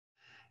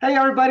Hey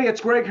everybody,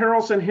 it's Greg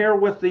Harrelson here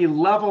with the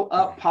Level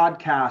Up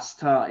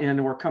podcast,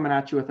 and we're coming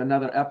at you with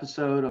another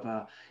episode of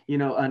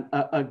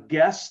a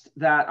guest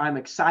that I'm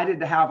excited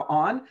to have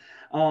on,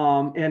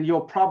 and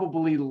you'll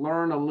probably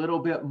learn a little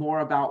bit more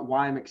about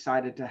why I'm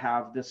excited to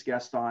have this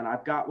guest on.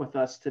 I've got with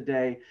us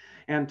today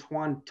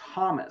Anthwon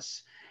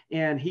Thomas,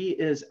 and he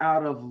is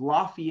out of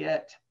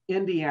Lafayette,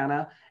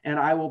 Indiana, and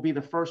I will be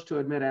the first to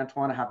admit,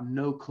 Anthwon, I have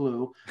no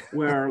clue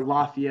where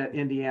Lafayette,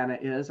 Indiana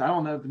is. I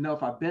don't know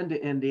if I've been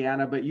to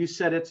Indiana, but you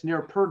said it's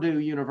near Purdue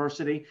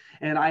University.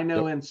 And I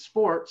know Yep. in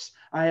sports,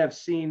 I have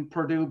seen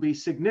Purdue be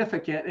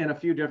significant in a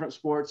few different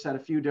sports at a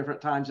few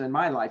different times in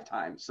my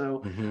lifetime. So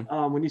hmm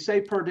when you say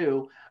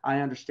Purdue,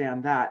 I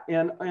understand that.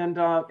 And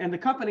the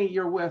company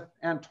you're with,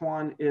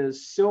 Anthwon,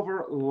 is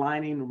Silver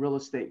Lining Real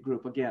Estate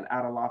Group, again,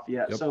 out of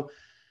Lafayette. Yep. So,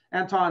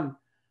 Anthwon,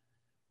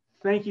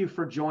 thank you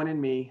for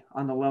joining me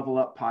on the Level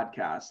Up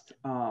podcast.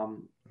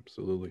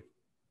 Absolutely.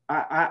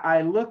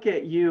 I look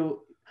at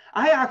you.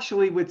 I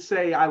actually would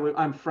say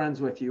I'm friends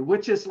with you,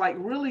 which is like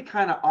really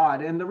kind of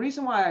odd. And the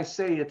reason why I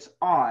say it's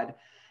odd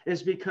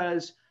is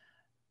because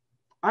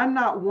I'm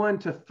not one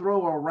to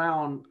throw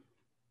around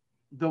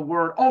the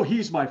word, oh,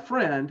 he's my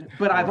friend,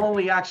 but I've Right.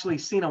 only actually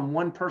seen him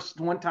one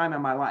time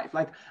in my life.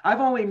 Like I've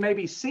only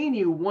maybe seen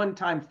you one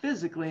time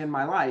physically in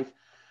my life,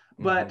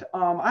 hmm but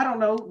I don't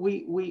know.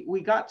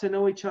 We got to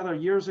know each other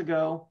years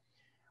ago.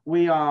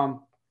 We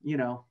you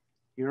know,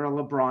 you're a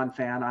LeBron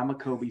fan, I'm a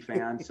Kobe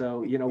fan, so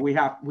we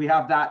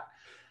have that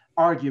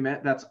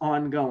argument that's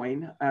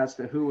ongoing as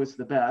to who is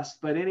the best.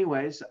 But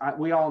anyways,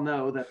 we all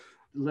know that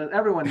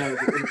everyone knows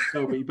that it's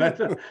Kobe,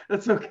 but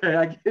that's okay.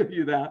 I give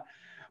you that.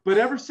 But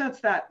ever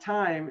since that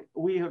time,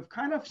 we have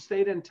kind of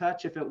stayed in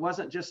touch. If it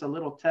wasn't just a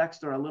little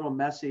text or a little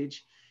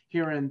message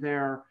here and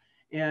there,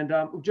 and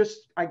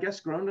just I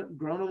guess grown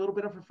a little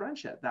bit of a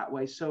friendship that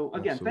way. So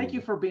again, thank you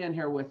Absolutely. for being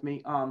here with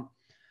me.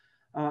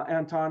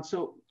 Anton.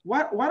 So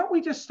why don't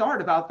we just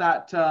start about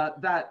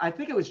that I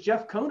think it was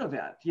Jeff Cohn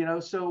event.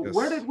 So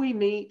where Yes. did we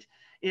meet,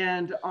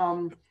 and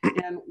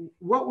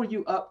what were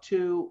you up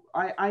to?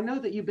 I know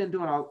that you've been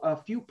doing a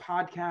few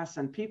podcasts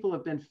and people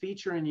have been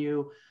featuring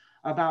you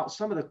about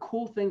some of the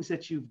cool things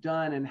that you've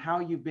done and how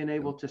you've been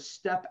able Yep. to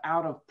step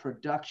out of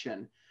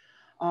production.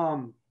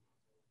 Um,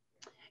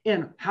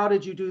 and how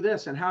did you do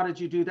this and how did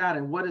you do that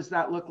and what does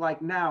that look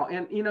like now?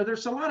 And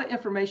there's a lot of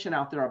information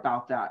out there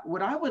about that.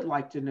 What I would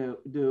like to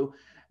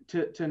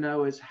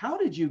know is, how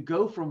did you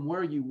go from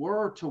where you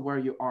were to where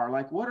you are?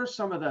 Like, what are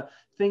some of the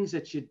things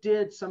that you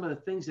did, some of the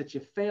things that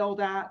you failed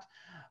at,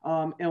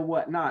 and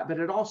whatnot? But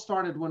it all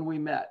started when we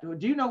met.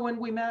 Do you know when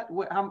we met?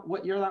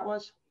 What year that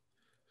was?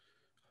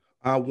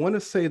 I want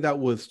to say that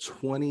was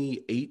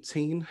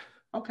 2018.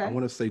 I Okay.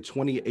 want to say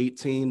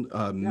 2018,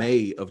 Yeah.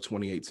 May of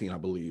 2018, I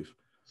believe.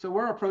 So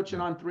we're approaching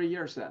Yeah. on 3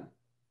 years then.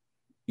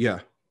 Yeah.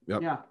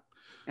 Yep. Yeah.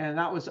 And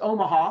that was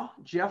Omaha,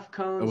 Jeff It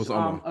Cohn's was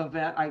Omaha.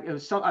 event. It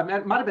was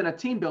it might have been a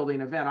team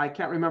building event. I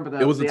can't remember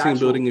It was a the team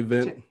building actual.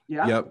 event.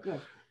 Yeah, Yep.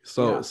 good.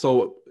 So Yeah.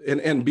 so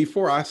and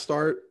before I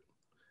start,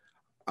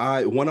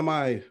 I one of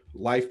my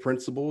life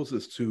principles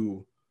is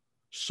to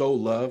show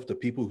love to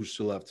people who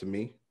show love to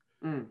me.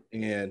 Mm,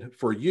 And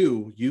for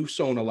you, you've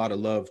shown a lot of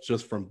love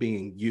just from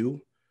being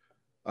you,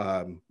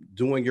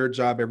 doing your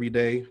job every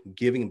day,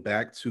 giving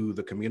back to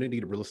the community,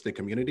 the real estate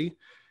community.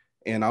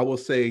 And I will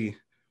say,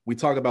 we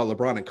talk about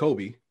LeBron and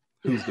Kobe,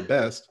 who's the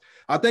best.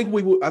 I think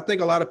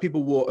a lot of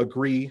people will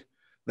agree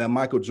that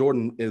Michael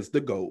Jordan is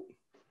the GOAT.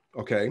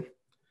 Okay.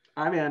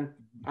 I'm in.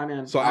 I'm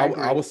in. So I I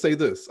agree. will say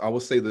this. I will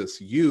say this.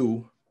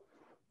 You,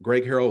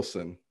 Greg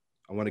Harrelson,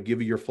 I want to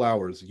give you your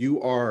flowers.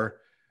 You are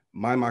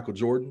my Michael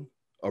Jordan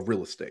of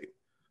real estate.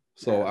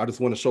 So Man. I just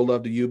want to show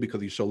love to you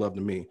because you show love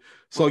to me. Well,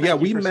 So yeah,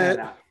 thank you we for saying met.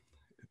 that.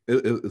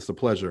 It's a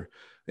pleasure.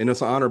 And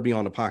it's an honor to be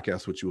on the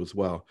podcast with you as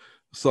well.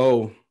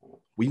 So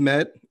we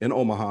met in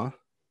Omaha.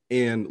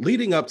 And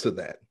leading up to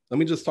that, let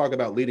me just talk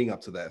about leading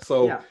up to that.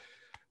 So Yeah.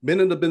 been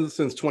in the business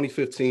since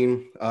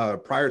 2015.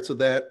 Prior to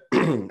that,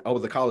 I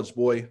was a college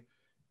boy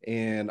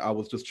and I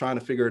was just trying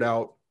to figure it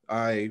out.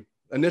 I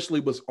initially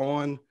was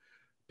on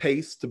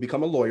pace to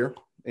become a lawyer,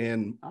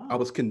 and I Oh.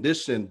 was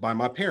conditioned by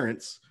my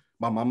parents,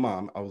 by my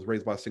mom. I was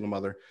raised by a single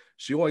mother.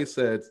 She always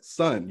said,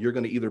 son, you're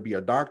going to either be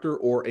a doctor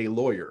or a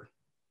lawyer.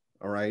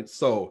 All right.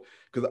 So,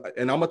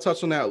 and I'm gonna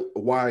touch on that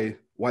why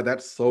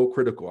that's so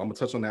critical. I'm gonna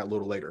touch on that a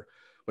little later.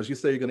 But she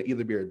said you're gonna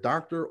either be a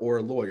doctor or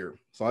a lawyer.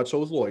 So I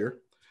chose lawyer,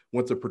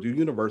 went to Purdue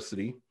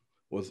University,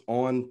 was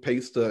on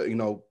pace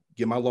to,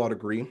 get my law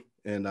degree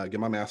and get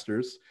my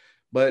master's.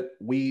 But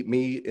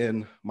me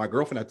and my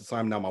girlfriend at the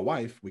time, now my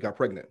wife, we got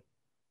pregnant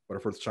with our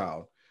first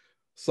child.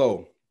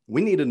 So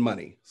we needed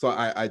money. So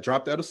I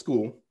dropped out of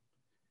school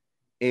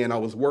and I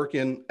was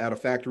working at a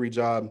factory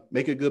job,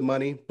 making good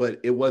money, but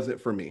it wasn't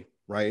for me,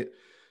 right?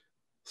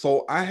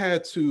 So I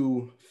had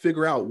to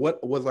figure out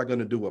what was I going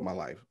to do with my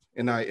life.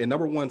 And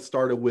number one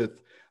started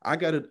with I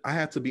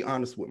had to be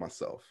honest with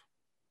myself.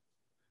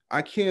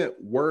 I can't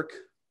work,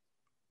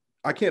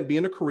 I can't be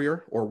in a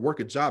career or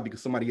work a job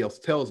because somebody else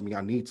tells me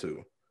I need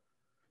to.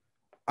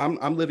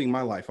 I'm living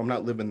my life. I'm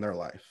not living their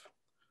life.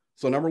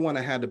 So number one,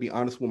 I had to be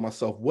honest with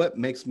myself. What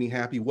makes me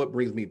happy? What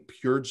brings me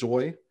pure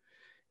joy?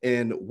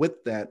 And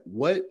with that,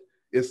 what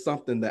is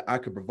something that I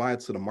could provide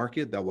to the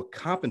market that will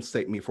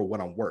compensate me for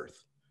what I'm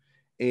worth?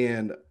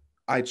 And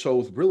I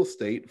chose real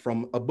estate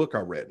from a book I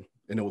read,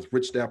 and it was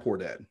Rich Dad Poor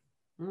Dad.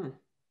 Mm.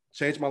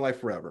 Changed my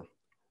life forever.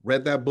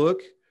 Read that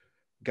book,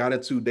 got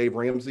into Dave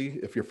Ramsey.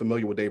 If you're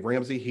familiar with Dave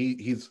Ramsey,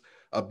 he's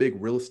a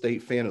big real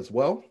estate fan as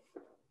well.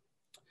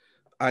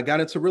 I got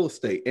into real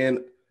estate, and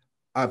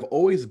I've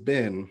always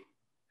been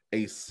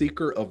a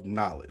seeker of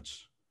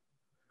knowledge.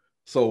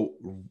 So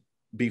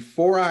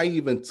before I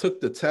even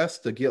took the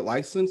test to get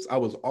licensed, I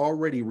was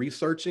already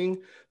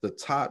researching the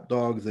top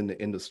dogs in the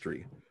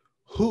industry.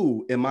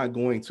 Who am I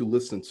going to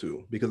listen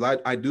to? Because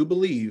I do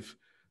believe,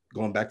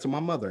 going back to my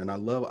mother, and I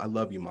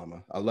love you,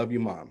 mama. I love you,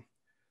 mom.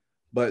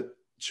 But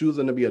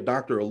choosing to be a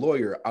doctor or a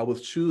lawyer, I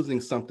was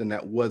choosing something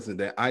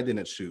that I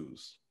didn't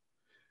choose.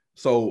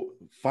 So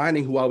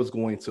finding who I was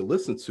going to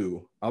listen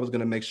to, I was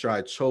going to make sure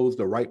I chose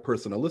the right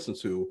person to listen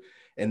to,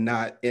 and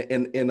not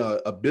in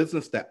a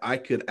business that I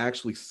could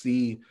actually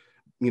see,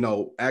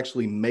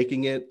 actually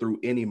making it through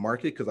any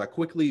market. Because I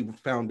quickly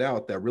found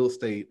out that real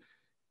estate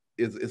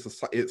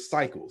it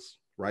cycles,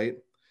 right?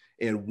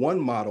 And one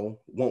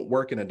model won't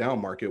work in a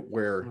down market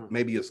where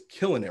maybe it's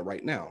killing it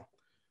right now.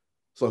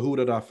 So who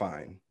did I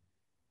find?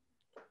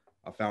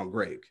 I found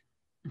Greg.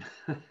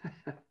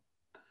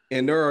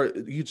 And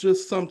you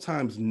just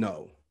sometimes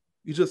know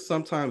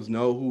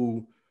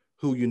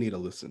who you need to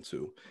listen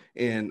to.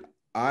 And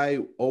I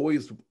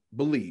always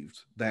believed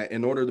that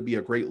in order to be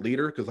a great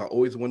leader, because I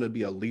always wanted to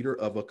be a leader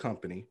of a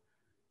company,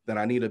 that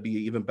I need to be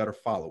an even better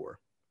follower.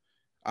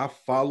 I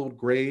followed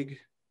Greg,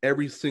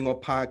 every single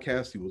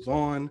podcast he was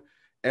on,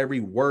 every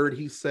word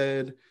he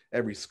said,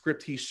 every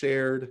script he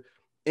shared,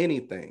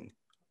 anything.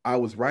 I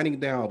was writing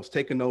down, I was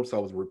taking notes, I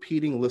was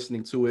repeating,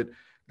 listening to it.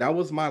 That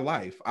was my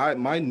life.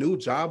 My new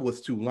job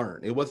was to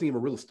learn. It wasn't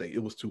even real estate.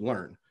 It was to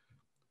learn.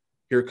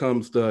 Here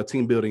comes the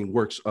team building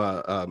works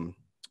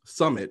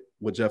summit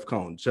with Jeff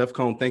Cohn. Jeff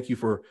Cohn, thank you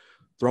for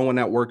throwing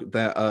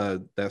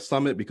that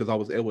summit, because I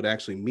was able to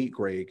actually meet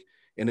Greg,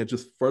 and it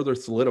just further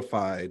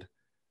solidified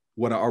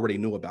what I already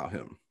knew about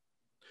him.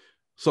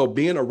 So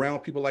being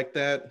around people like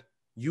that,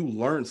 you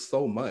learn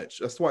so much.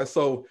 That's why.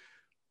 So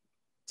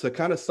to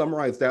kind of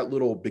summarize that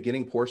little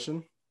beginning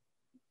portion,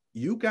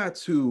 you got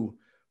to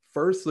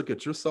first look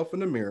at yourself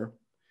in the mirror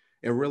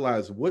and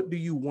realize, what do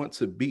you want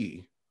to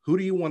be? Who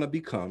do you want to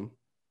become?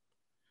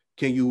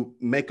 Can you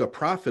make a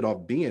profit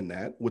off being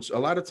that? Which a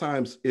lot of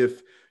times,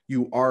 if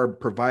you are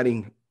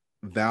providing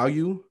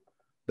value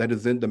that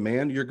is in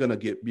demand, you're going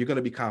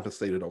to be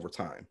compensated over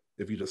time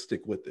if you just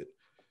stick with it.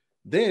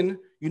 Then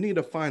you need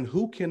to find,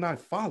 who can I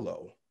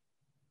follow?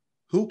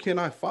 Who can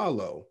I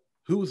follow?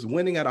 Who's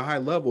winning at a high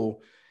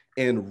level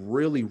and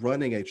really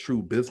running a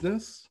true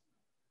business?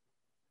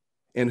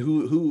 And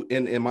who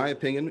in my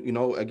opinion,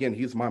 again,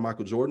 he's my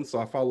Michael Jordan, so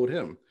I followed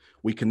him.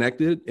 We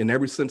connected, and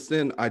ever since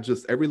then,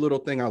 every little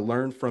thing I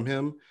learned from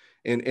him,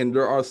 and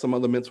there are some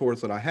other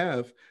mentors that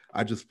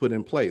I just put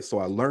in place. So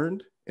I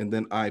learned, and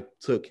then I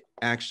took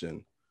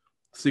action.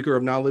 Seeker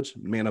of knowledge,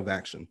 man of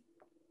action.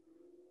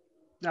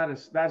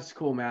 That's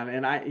cool, man.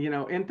 And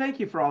and thank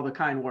you for all the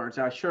kind words.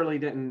 I surely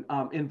didn't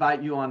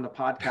invite you on the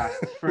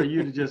podcast for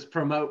you to just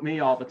promote me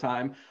all the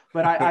time,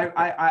 but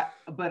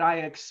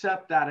I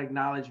accept that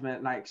acknowledgement,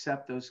 and I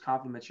accept those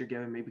compliments you're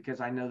giving me, because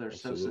I know they're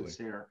Absolutely. so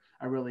sincere.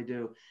 I really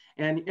do.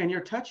 And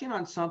you're touching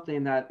on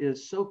something that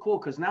is so cool,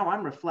 because now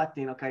I'm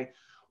reflecting, okay,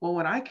 well,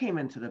 when I came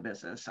into the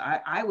business,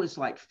 I was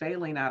like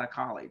failing out of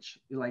college.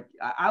 Like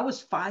I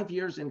was 5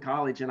 years in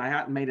college, and I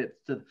hadn't made it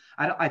to,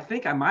 I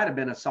think I might've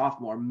been a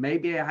sophomore.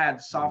 Maybe I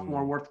had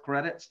sophomore worth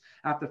credits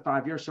after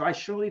 5 years. So I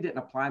surely didn't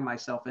apply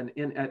myself at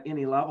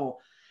any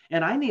level.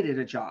 And I needed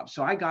a job.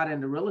 So I got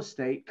into real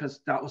estate because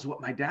that was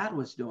what my dad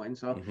was doing.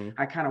 So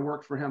I kind of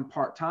worked for him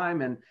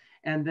part-time.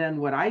 And then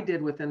what I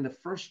did within the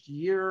first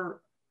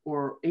year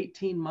or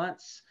 18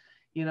 months,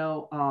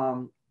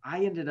 I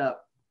ended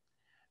up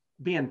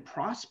being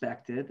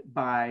prospected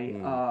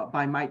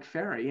by Mike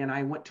Ferry, and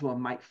I went to a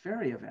Mike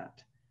Ferry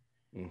event.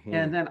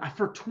 And then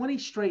for 20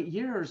 straight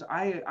years,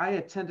 I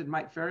attended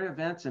Mike Ferry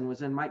events and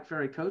was in Mike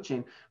Ferry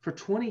coaching for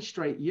 20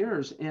 straight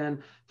years.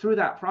 And through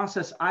that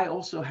process, I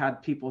also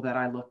had people that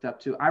I looked up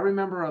to. I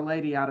remember a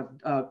lady out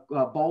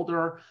of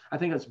Boulder, I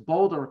think it's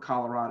Boulder,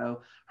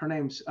 Colorado. Her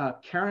name's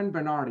Karen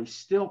Bernardi,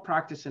 still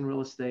practicing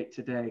real estate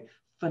today.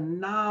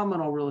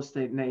 Phenomenal real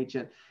estate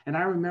agent. And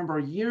I remember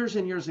years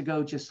and years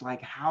ago, just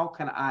like, how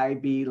can I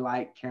be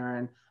like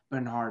Karen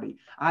Bernardi?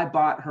 I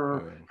bought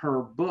her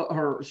book,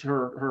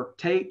 her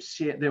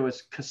tapes. There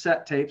was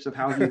cassette tapes of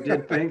how you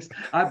did things.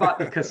 I bought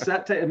the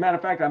cassette tape. As a matter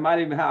of fact,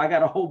 I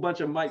got a whole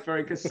bunch of Mike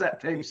Ferry cassette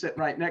tapes sitting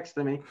right next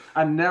to me.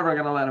 I'm never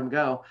going to let them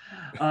go.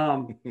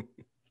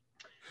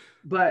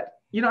 But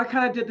I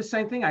kind of did the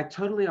same thing. I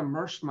totally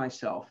immersed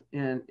myself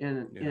in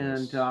and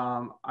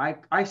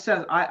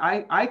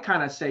I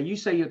kind of say, you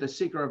say you're the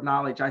seeker of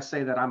knowledge. I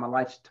say that I'm a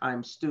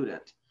lifetime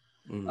student.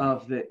 Mm-hmm.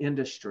 of the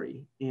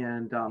industry.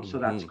 And so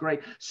that's Mm-hmm. great.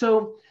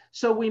 So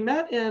we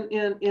met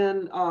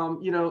in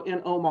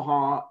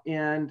Omaha.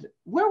 And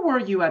where were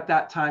you at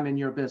that time in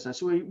your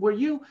business? Were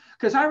you,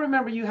 because I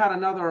remember you had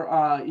another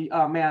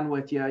man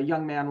with you, a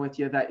young man with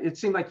you, that it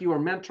seemed like you were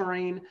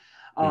mentoring.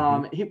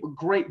 Mm-hmm.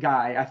 Great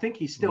guy. I think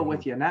he's still Mm-hmm.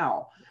 with you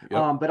now.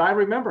 Yep. But I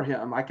remember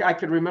him. I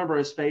could remember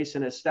his face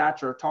and his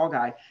stature, tall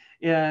guy.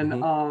 And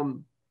Mm-hmm.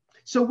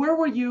 so where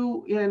were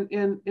you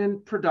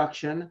in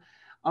production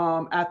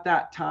at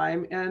that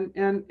time? And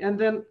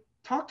then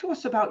talk to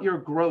us about your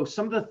growth,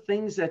 some of the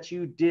things that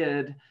you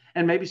did,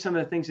 and maybe some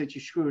of the things that you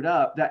screwed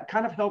up that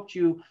kind of helped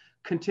you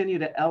continue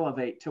to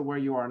elevate to where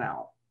you are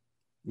now.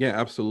 Yeah,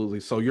 absolutely.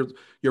 So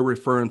you're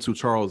referring to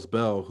Charles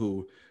Bell,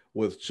 who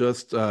was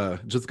just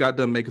got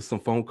done making some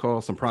phone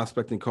calls, some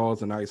prospecting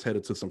calls, and now he's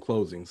headed to some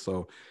closings.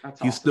 So That's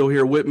he's awesome. still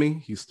here with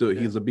me. Good.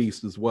 He's a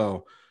beast as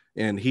well,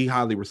 and he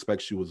highly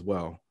respects you as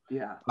well.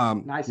 Yeah.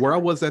 Nice Where I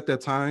guy. was at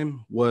that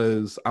time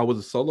was I was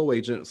a solo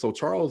agent. So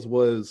Charles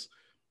was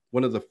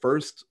one of the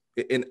first,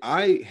 and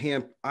I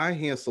hand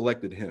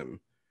selected him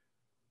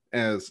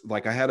as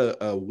like I had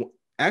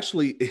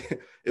actually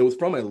it was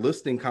from a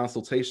listing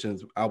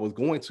consultations. I was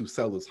going to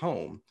sell his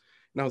home,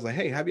 and I was like,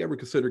 hey, have you ever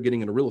considered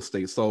getting into real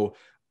estate? So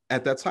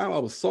at that time I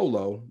was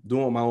solo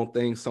doing my own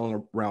thing,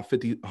 selling around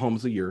 50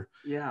 homes a year,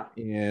 Yeah.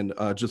 and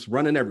just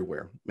running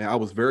everywhere. Man, I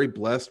was very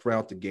blessed right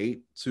out the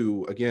gate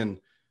to again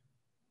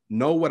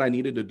know what I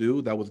needed to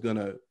do, that was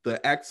gonna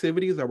the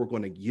activities that were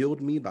going to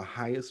yield me the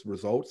highest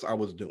results I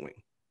was doing.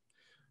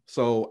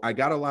 So I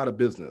got a lot of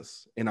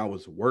business and I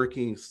was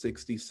working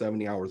 60,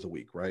 70 hours a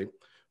week, right?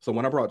 So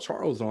when I brought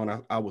Charles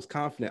on, I was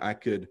confident I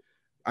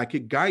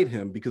could guide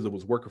him because it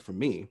was working for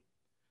me.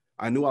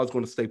 I knew I was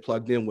going to stay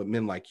plugged in with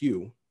men like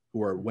you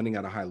who are winning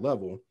at a high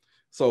level.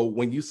 So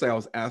when you say I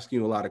was asking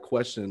you a lot of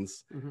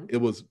questions, Mm-hmm. it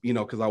was,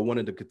 because I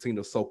wanted to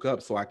continue to soak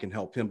up so I can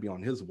help him be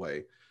on his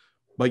way.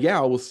 But yeah,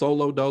 I was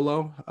solo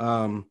dolo.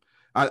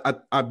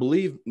 I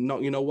believe, no,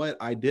 you know what?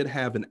 I did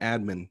have an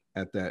admin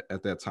at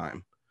that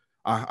time.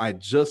 I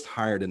just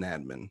hired an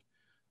admin,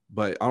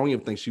 but I don't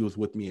even think she was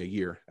with me a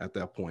year at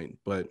that point.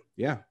 But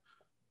yeah,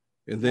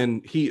 and Yeah.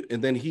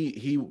 then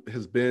he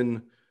has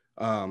been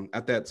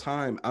at that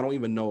time. I don't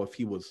even know if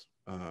he was.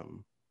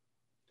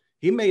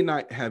 He may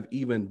not have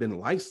even been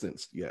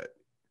licensed yet.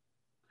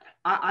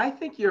 I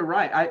think you're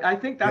right. I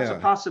think that's a Yeah,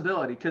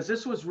 possibility because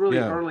this was really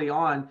yeah, early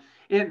on,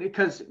 and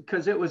because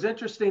it was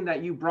interesting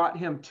that you brought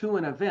him to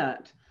an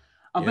event,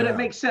 but it yeah,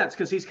 makes sense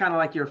because he's kind of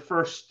like your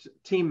first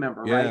team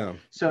member, right? yeah.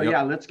 So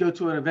yeah, Yep. let's go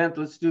to an event,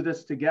 let's do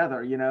this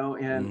together,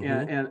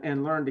 Mm-hmm.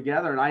 and learn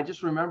together. And I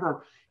just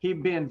remember he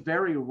being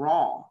very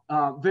raw,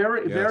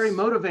 very Yes.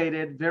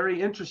 motivated,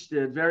 very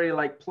interested, very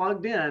like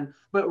plugged in,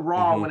 but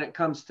raw Mm-hmm. when it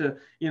comes to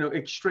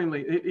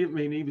extremely. I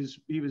mean,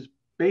 he was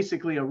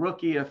basically a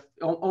rookie, if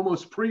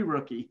almost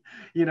pre-rookie,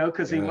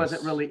 because he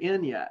wasn't Yes. really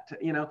in yet.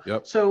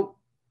 Yep. So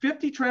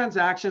 50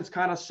 transactions,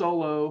 kind of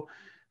solo,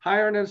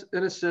 hire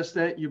an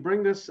assistant. You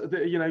bring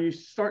you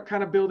start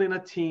kind of building a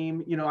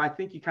team. I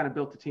think you kind of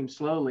built the team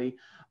slowly,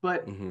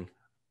 but Mm-hmm.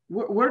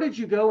 where did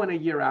you go in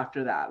a year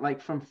after that?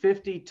 Like from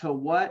 50 to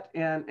what?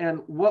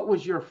 And what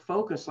was your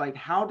focus? Like,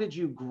 how did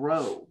you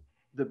grow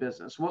the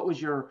business? What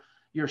was your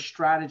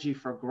strategy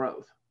for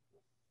growth?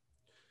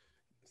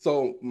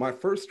 So my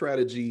first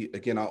strategy,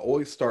 again, I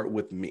always start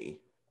with me.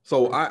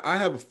 So I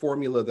have a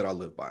formula that I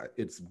live by.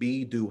 It's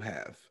be, do,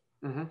 have.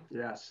 Mm-hmm.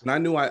 Yes. And I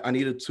knew I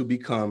needed to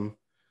become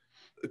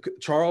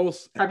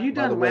Charles, Have you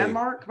by the done way.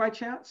 Landmark by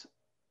chance?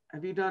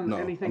 Have you done No,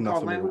 I'm anything not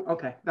called familiar with.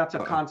 Landmark? Okay, that's a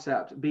Uh-uh.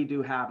 concept. Be,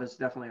 do, have is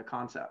definitely a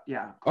concept.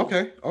 Yeah, cool.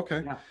 Okay,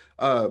 okay.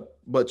 Yeah.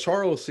 But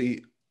Charles,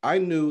 see, I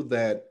knew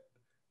that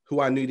who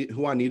I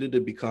needed to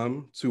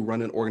become to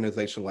run an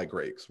organization like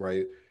Greg's,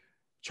 right?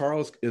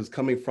 Charles is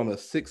coming from a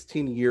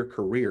 16-year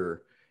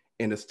career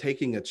and is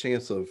taking a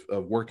chance of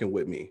working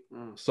with me.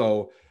 Mm.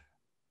 So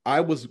I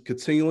was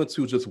continuing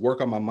to just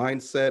work on my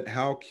mindset.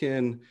 How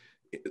can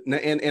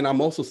and I'm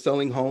also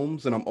selling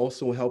homes and I'm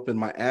also helping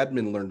my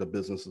admin learn the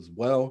business as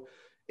well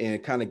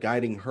and kind of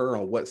guiding her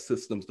on what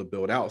systems to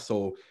build out.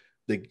 So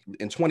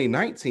in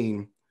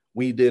 2019,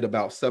 we did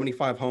about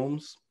 75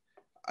 homes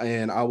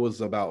and I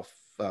was about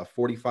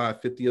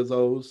 45, 50 of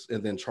those.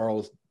 And then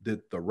Charles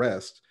did the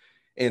rest.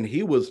 And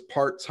he was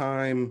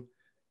part-time.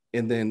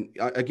 And then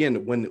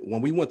again,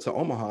 when we went to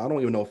Omaha, I don't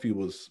even know if he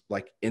was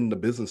like in the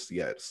business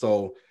yet.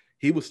 So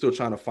he was still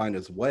trying to find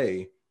his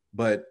way.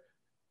 But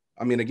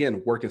I mean,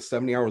 again, working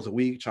 70 hours a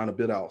week, trying to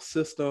build out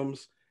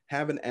systems,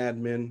 have an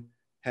admin,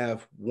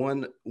 have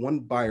one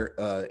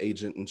buyer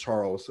agent in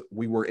Charles.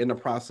 We were in the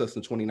process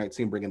in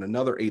 2019 bringing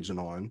another agent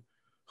on,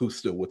 who's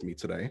still with me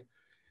today,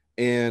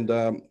 and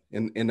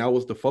that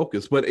was the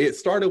focus. But it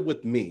started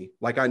with me.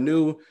 Like I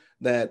knew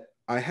that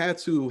I had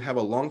to have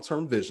a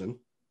long-term vision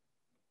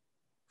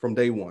from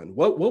day one.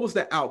 What was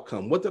the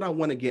outcome? What did I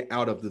want to get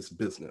out of this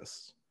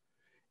business?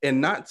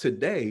 And not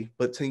today,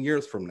 but 10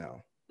 years from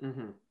now.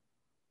 Mm-hmm.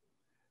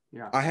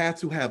 Yeah. I had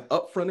to have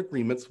upfront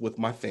agreements with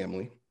my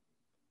family.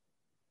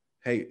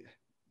 Hey,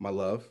 my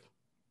love,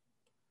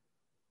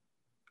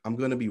 I'm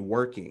going to be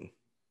working.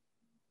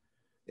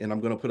 and I'm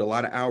going to put a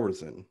lot of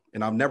hours in,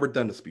 and I've never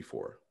done this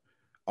before.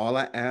 All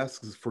I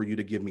ask is for you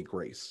to give me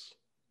grace.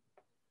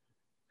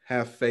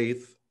 Have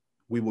faith.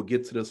 We will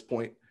get to this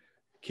point.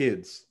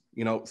 Kids,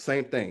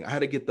 same thing. I had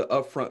to get the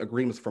upfront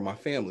agreements from my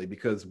family,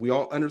 because we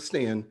all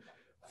understand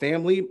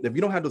family, if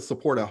you don't have the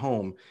support at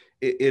home,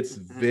 it's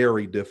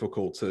very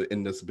difficult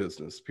in this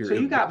business, period.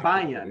 So you got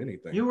buy-in.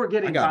 You were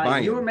getting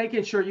buy-in. You were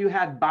making sure you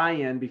had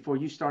buy-in before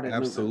you started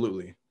Absolutely.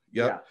 moving.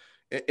 Yep.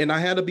 Yeah. And I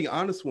had to be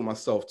honest with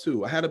myself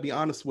too. I had to be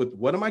honest with,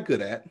 what am I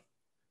good at?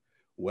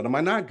 What am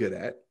I not good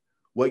at?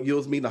 What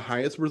yields me the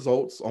highest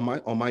results on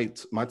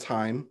my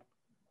time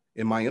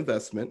in my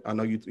investment? I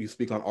know you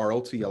speak on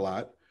ROT a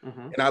lot.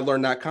 And I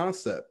learned that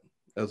concept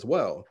as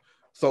well.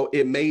 So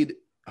it made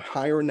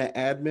hiring the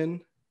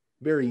admin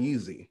very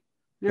easy,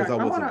 because I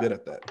wasn't good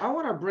at that. I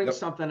want to bring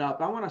something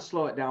up. I want to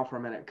slow it down for a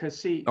minute, because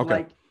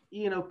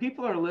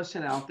people are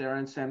listening out there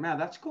and saying, man,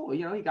 that's cool.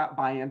 He got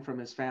buy-in from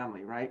his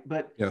family, right?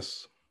 But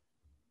yes.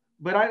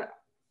 But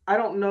I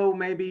don't know,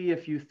 maybe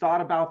if you thought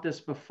about this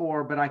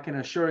before, but I can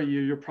assure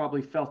you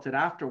probably felt it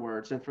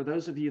afterwards. And for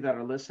those of you that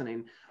are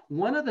listening,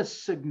 one of the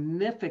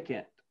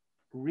significant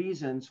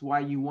reasons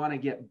why you want to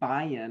get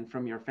buy-in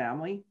from your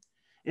family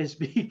is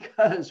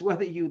because,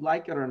 whether you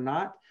like it or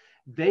not,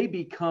 they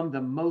become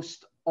the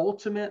most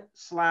ultimate /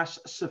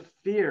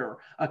 severe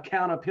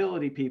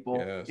accountability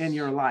people in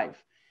your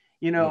life.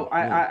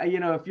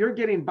 If you're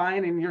getting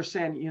buy-in and you're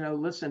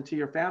saying, listen to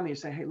your family, you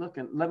say, hey, look,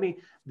 and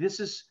this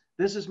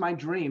is my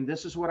dream.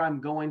 This is what I'm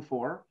going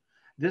for.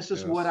 This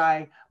is what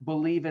I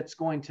believe it's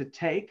going to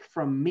take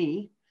from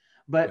me.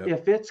 But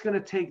if it's going to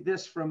take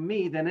this from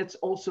me, then it's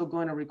also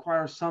going to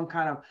require some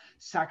kind of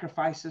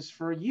sacrifices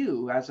for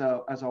you as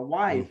a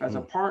wife, as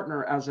a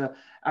partner, as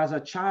a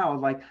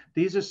child. Like,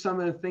 these are some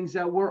of the things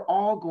that we're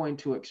all going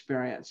to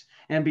experience.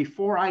 And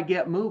before I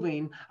get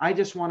moving, I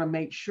just want to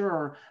make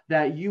sure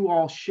that you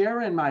all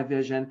share in my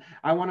vision.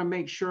 I want to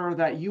make sure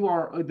that you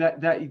are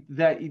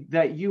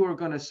that you are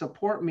going to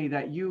support me,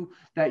 that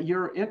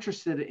you're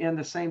interested in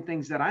the same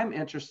things that I'm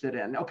interested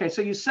in. Okay,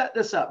 so you set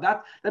this up.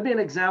 That'd be an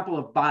example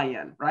of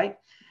buy-in, right?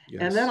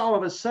 Yes. And then all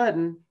of a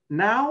sudden,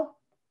 now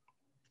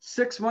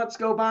 6 months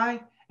go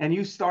by and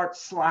you start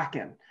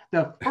slacking.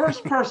 The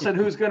first person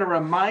who's going to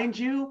remind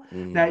you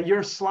that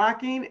you're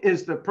slacking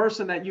is the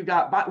person that you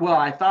got by. Well,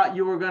 I thought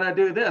you were going to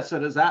do this. So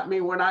does that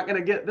mean we're not going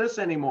to get this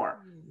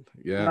anymore?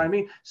 Yeah. You know what I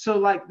mean? So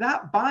like,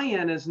 that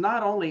buy-in is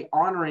not only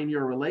honoring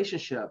your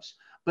relationships,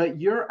 but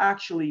you're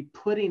actually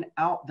putting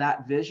out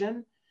that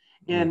vision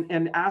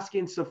and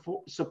asking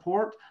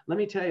support. Let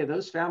me tell you,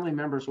 those family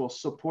members will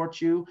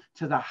support you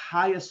to the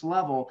highest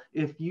level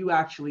if you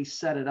actually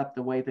set it up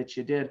the way that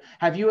you did.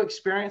 Have you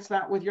experienced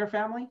that with your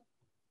family?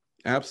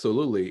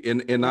 Absolutely.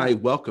 And I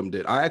welcomed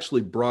it. I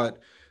actually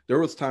there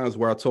was times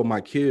where I told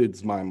my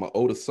kids, my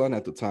oldest son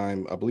at the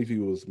time, I believe he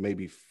was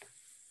maybe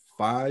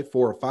 4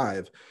 or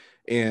 5.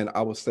 And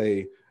I would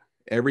say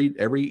every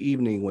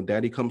evening when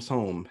daddy comes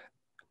home,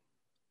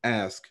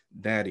 ask,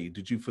 daddy,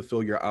 did you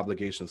fulfill your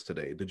obligations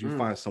today? Did you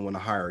find someone to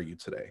hire you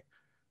today?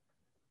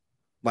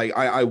 Like,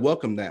 I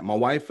welcome that. My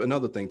wife,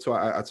 another thing too,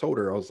 I told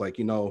her, I was like,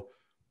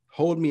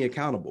 hold me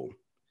accountable.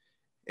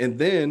 And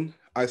then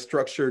I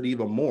structured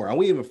even more. I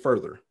went even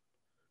further.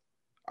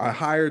 I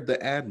hired the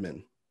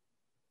admin,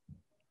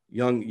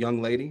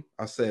 young lady.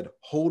 I said,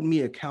 hold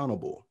me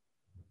accountable.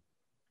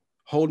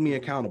 Hold me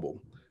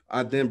accountable.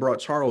 I then brought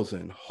Charles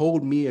in,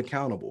 hold me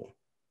accountable.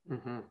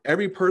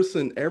 Every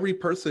person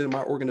in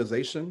my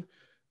organization,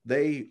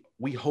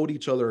 we hold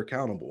each other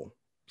accountable.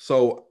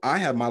 So I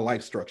have my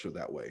life structured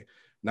that way,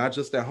 not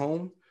just at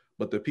home,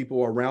 but the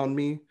people around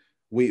me.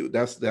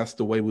 That's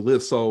the way we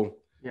live. So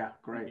yeah,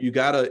 great. You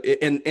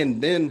gotta,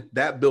 and then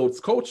that builds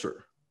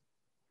culture,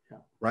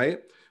 right?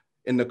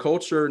 And the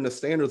culture and the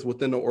standards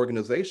within the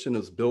organization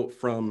is built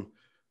from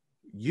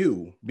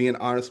you being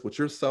honest with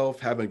yourself,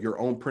 having your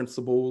own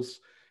principles,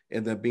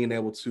 and then being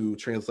able to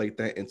translate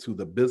that into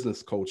the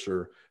business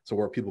culture to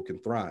where people can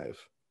thrive.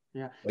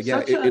 Yeah. But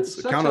it's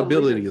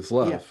accountability is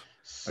love. Yeah.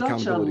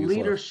 Such a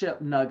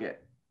leadership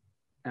nugget,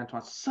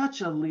 Anthwon,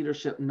 such a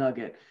leadership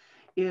nugget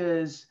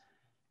is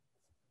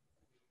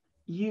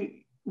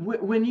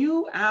when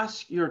you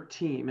ask your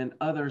team and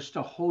others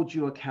to hold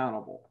you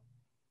accountable,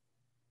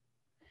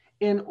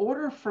 in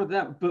order for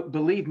them, but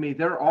believe me,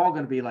 they're all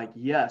going to be like,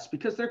 yes,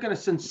 because they're going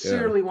to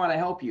sincerely want to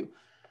help you.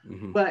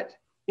 But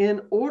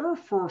in order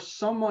for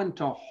someone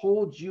to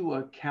hold you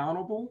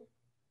accountable,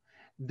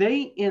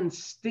 they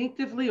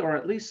instinctively, or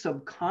at least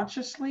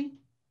subconsciously,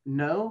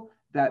 know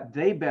that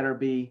they better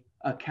be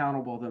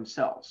accountable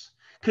themselves.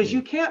 Because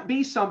you can't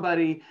be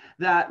somebody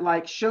that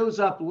like shows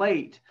up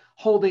late,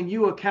 holding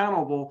you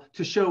accountable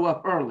to show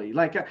up early.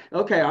 Like,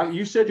 okay,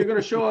 you said you're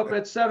going to show up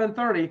at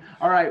 7:30.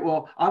 All right,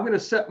 well, I'm going to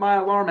set my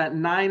alarm at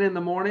 9 in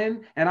the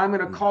morning, and I'm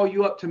going to call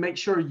you up to make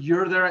sure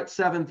you're there at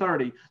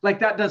 7:30. Like,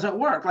 that doesn't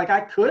work. Like,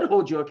 I could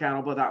hold you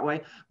accountable that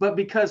way, but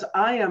because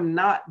I am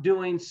not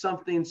doing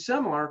something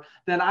similar,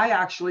 then I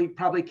actually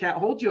probably can't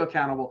hold you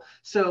accountable.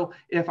 So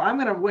if I'm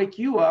going to wake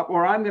you up,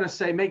 or I'm going to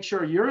say, make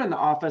sure you're in the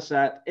office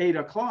at 8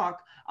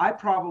 o'clock, I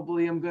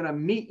probably am going to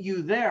meet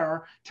you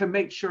there to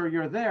make sure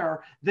you're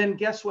there. Then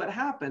guess what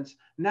happens?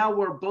 Now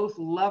we're both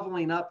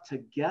leveling up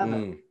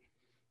together.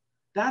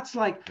 That's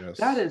like,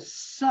 that is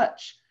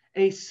such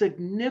a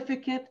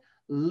significant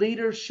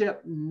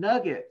leadership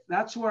nugget.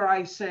 That's where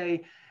I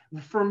say,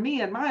 for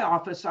me in my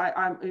office,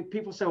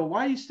 people say, well,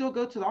 why do you still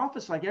go to the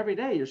office like every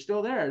day? You're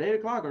still there at 8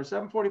 o'clock or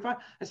 7:45.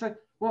 It's like,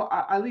 well,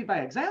 I lead by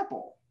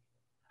example.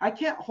 I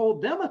can't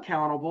hold them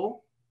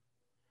accountable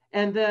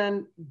and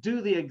then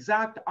do the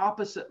exact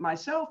opposite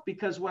myself,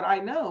 because what I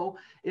know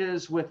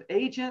is with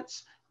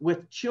agents,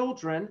 with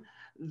children,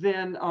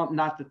 then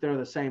not that they're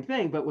the same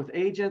thing, but with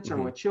agents or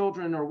with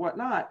children or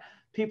whatnot,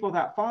 people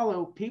that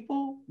follow,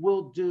 people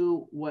will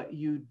do what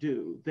you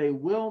do. They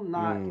will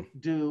not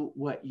do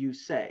what you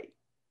say.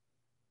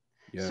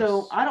 Yes.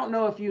 So I don't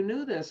know if you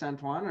knew this,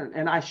 Anthwon,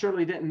 and I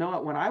surely didn't know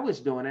it when I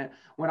was doing it.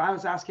 When I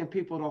was asking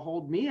people to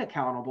hold me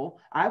accountable,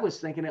 I was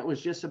thinking it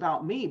was just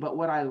about me. But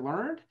what I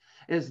learned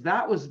is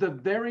that was the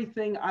very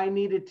thing I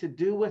needed to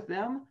do with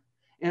them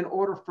in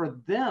order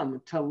for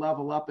them to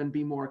level up and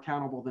be more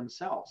accountable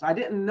themselves. I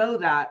didn't know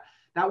that.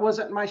 That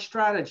wasn't my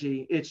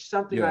strategy. It's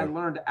something I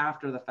learned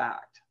after the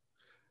fact.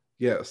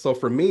 Yeah. So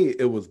for me,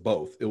 it was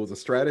both. It was a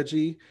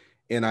strategy,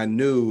 and I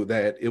knew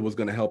that it was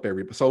going to help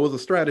everybody. So it was a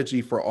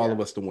strategy for all of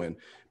us to win.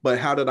 But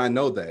how did I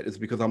know that? It's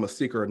because I'm a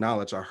seeker of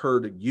knowledge. I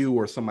heard you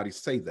or somebody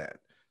say that.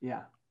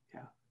 Yeah.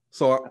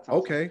 So, awesome.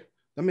 Okay,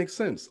 that makes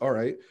sense. All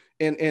right.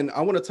 And I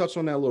want to touch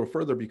on that a little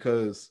further,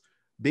 because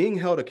being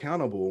held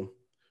accountable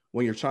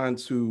when you're trying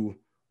to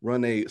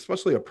run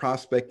especially a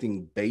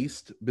prospecting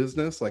based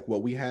business like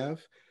what we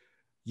have,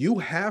 you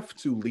have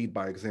to lead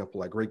by example.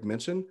 Like Greg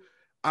mentioned,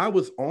 I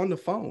was on the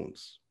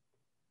phones.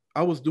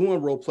 I was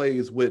doing role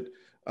plays with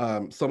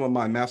some of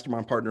my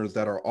mastermind partners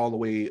that are all the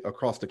way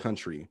across the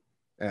country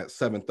at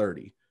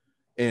 7:30,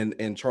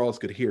 and Charles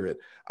could hear it.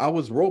 I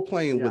was role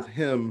playing with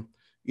him,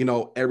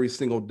 every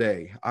single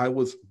day. I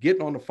was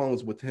getting on the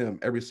phones with him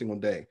every single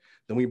day.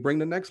 Then we bring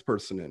the next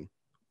person in,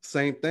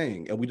 same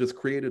thing. And we just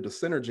created a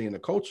synergy in the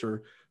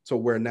culture to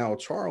where now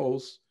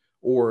Charles,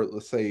 or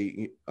let's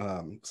say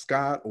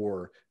Scott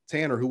or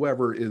Tanner,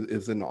 whoever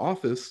is in the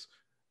office,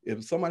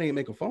 if somebody ain't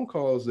making phone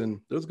calls, then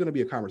there's going to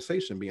be a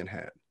conversation being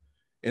had.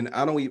 And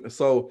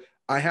so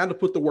I had to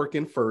put the work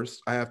in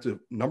first. I have to,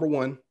 number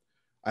one,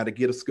 I had to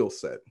get a skill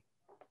set.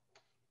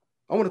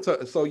 I'm going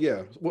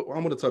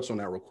to touch on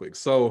that real quick.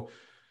 So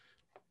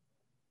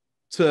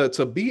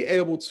to be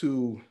able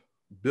to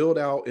build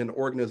out an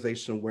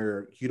organization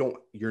where you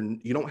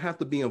don't have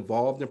to be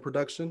involved in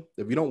production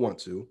if you don't want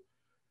to,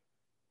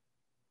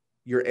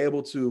 you're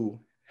able to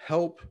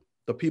help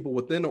the people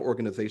within the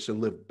organization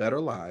live better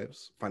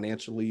lives,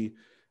 financially,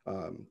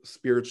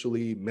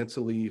 spiritually,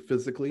 mentally,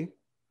 physically,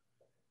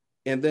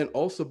 and then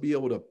also be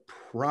able to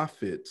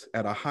profit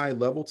at a high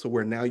level to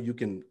where now you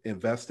can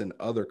invest in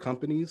other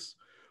companies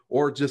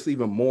or just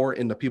even more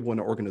in the people in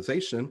the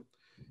organization.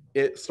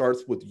 It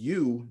starts with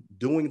you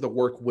doing the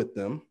work with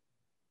them,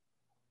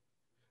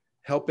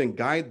 helping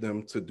guide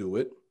them to do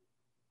it,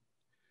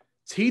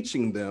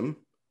 teaching them,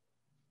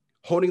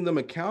 holding them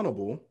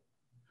accountable,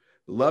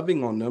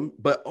 loving on them.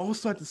 But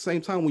also at the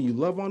same time, when you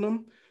love on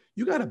them,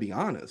 you got to be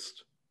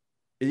honest.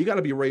 And you got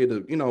to be ready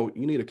to, you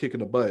need a kick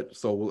in the butt.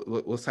 So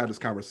let's have this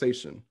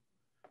conversation.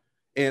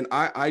 And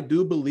I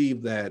do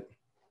believe that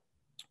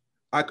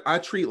I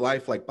treat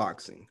life like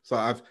boxing. So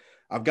I've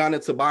gotten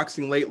into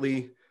boxing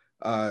lately.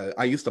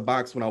 I used to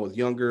box when I was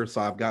younger,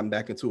 so I've gotten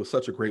back into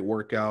such a great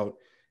workout.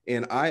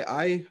 And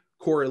I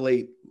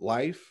correlate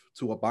life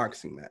to a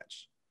boxing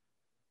match.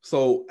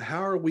 So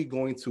how are we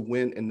going to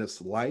win in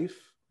this life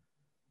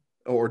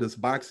or this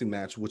boxing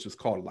match, which is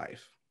called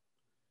life?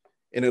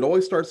 And it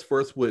always starts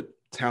first with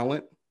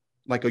talent,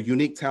 like a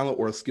unique talent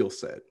or a skill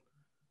set.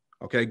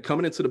 Okay,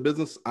 coming into the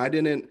business,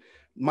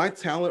 my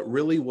talent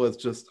really was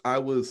just, I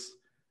was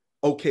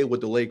okay with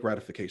delayed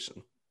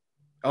gratification.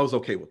 I was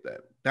okay with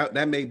that.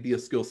 That may be a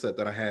skill set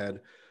that I had.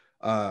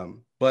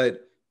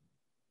 But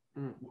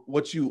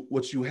what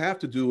you have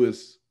to do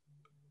is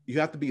you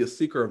have to be a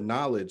seeker of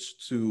knowledge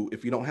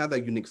if you don't have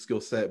that unique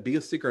skill set, be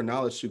a seeker of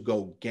knowledge to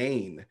go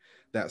gain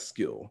that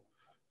skill.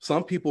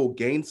 Some people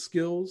gain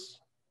skills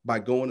by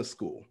going to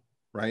school,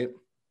 right?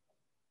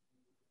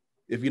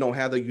 If you don't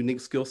have the unique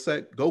skill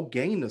set, go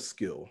gain a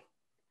skill.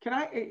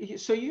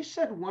 So you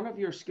said one of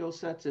your skill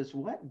sets is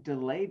what?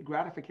 Delayed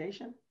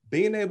gratification?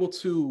 Being able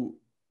to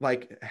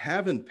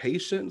having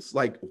patience,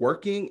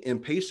 working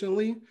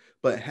impatiently,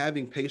 but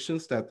having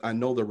patience that I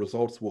know the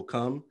results will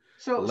come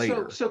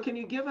later. So can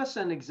you give us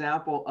an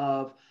example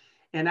of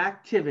an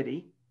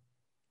activity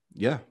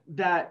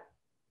that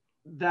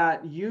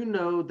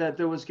that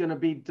there was going to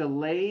be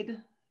delayed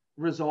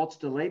results,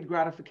 delayed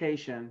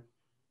gratification,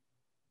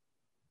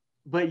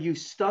 but you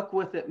stuck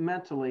with it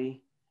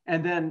mentally,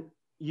 and then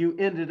you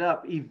ended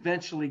up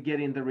eventually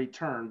getting the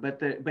return,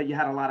 but you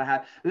had a lot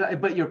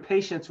of but your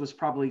patience was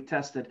probably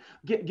tested.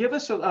 Give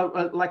us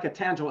like a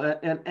tangible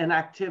an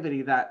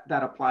activity that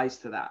applies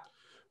to that.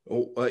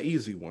 Oh, an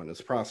easy one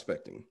is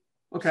prospecting.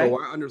 Okay. So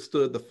I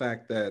understood the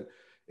fact that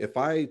if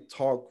I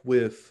talk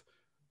with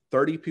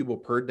 30 people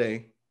per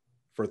day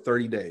for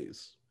 30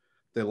 days,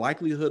 the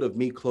likelihood of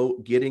me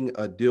getting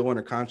a deal on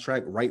a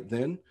contract right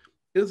then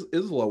is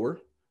lower.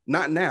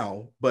 Not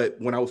now, but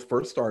when I was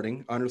first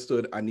starting, I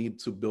understood I need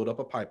to build up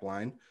a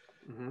pipeline.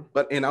 Mm-hmm.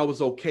 And I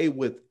was okay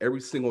with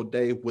every single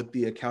day with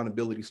the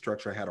accountability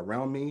structure I had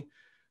around me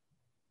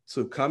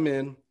to come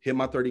in, hit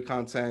my 30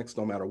 contacts,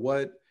 no matter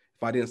what.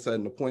 If I didn't set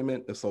an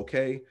appointment, it's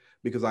okay.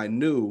 Because I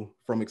knew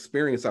from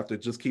experience, after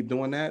just keep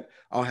doing that,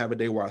 I'll have a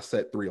day where I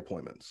set 3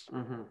 appointments.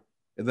 Mm-hmm.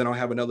 And then I'll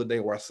have another day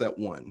where I set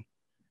 1.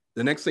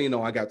 The next thing you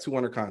know, I got 2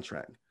 under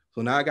contract.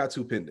 So now I got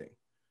 2 pending.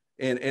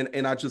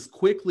 And I just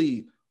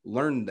quickly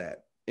learned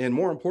that. And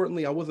more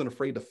importantly, I wasn't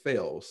afraid to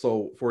fail.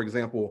 So for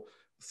example,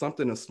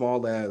 something as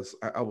small as,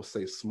 I would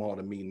say small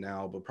to me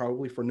now, but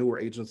probably for newer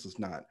agents is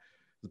not.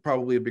 It's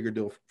probably a bigger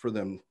deal for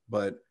them.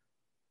 But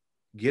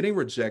getting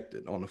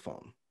rejected on the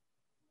phone,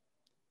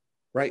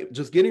 right?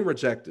 Just getting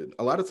rejected.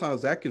 A lot of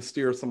times that can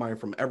steer somebody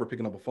from ever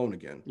picking up a phone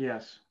again.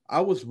 Yes. I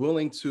was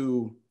willing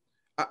to,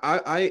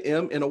 I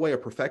am in a way a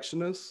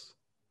perfectionist.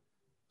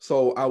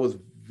 So I was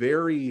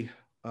very,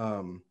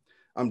 and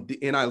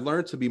I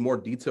learned to be more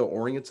detail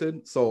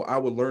oriented. So I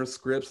would learn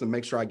scripts and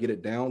make sure I get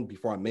it down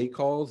before I made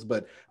calls,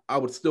 but I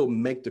would still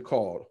make the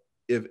call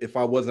if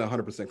I wasn't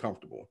 100%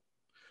 comfortable.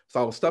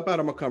 So I would step out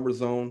of my comfort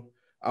zone.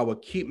 I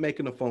would keep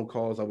making the phone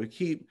calls. I would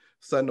keep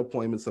setting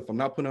appointments. If I'm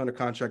not putting under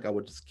contract, I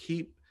would just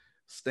keep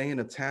staying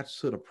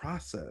attached to the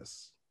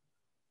process.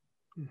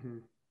 Mm-hmm.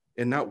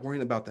 And not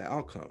worrying about the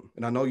outcome.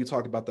 And I know you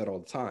talk about that all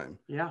the time.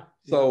 Yeah.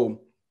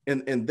 So,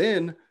 and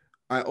then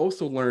I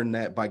also learned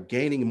that by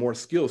gaining more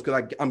skills,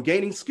 because I'm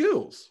gaining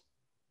skills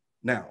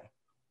now.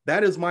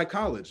 That is my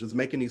college, is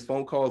making these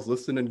phone calls,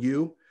 listening to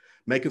you,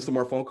 making some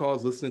more phone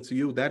calls, listening to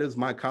you. That is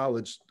my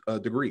college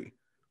degree.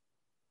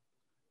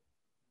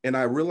 And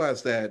I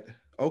realized that,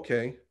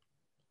 okay,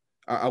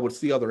 I would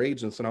see other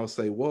agents and I would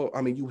say, well,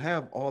 I mean, you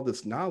have all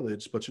this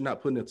knowledge, but you're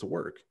not putting it to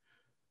work.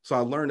 So I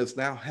learned it's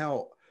not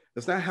how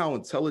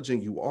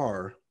intelligent you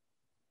are,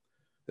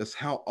 it's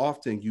how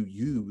often you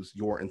use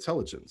your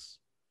intelligence.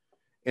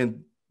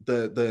 And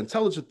the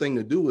intelligent thing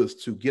to do is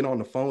to get on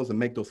the phones and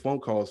make those phone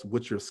calls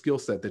with your skill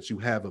set that you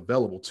have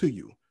available to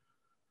you.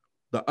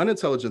 The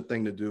unintelligent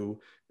thing to do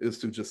is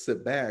to just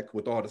sit back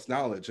with all this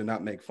knowledge and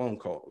not make phone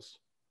calls.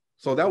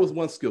 So that was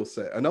one skill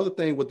set. Another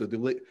thing with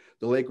the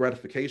delayed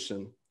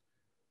gratification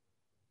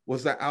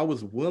was that I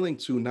was willing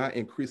to not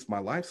increase my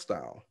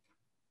lifestyle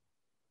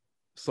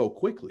so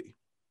quickly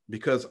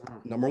because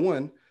number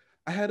one,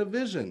 I had a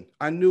vision.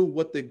 I knew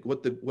what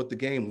the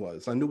game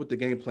was. I knew what the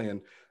game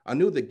plan. I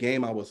knew the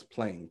game I was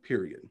playing,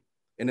 period.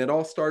 And it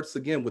all starts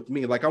again with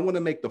me. Like I want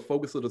to make the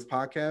focus of this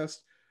podcast,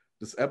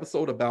 this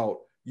episode about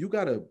you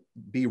got to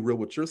be real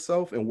with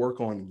yourself and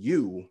work on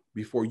you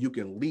before you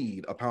can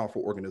lead a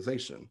powerful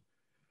organization.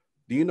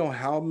 Do you know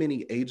how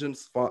many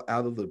agents fall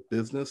out of the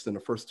business in the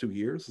first 2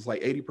 years? It's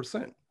like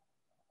 80%.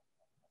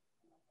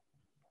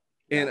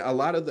 And a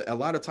lot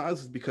of times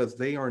it's because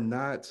they are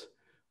not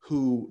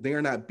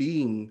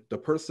being the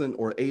person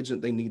or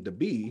agent they need to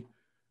be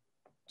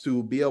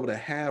able to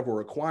have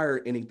or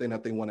acquire anything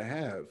that they want to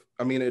have.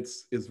 I mean,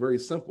 it's very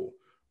simple,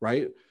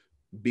 right?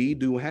 Be,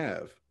 do,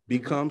 have.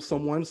 Become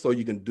someone so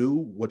you can do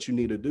what you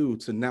need to do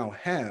to now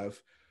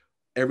have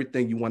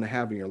everything you want to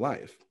have in your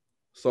life.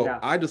 So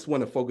I just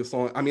want to focus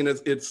on, I mean,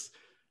 it's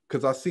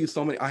because I see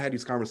so many, I had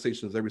these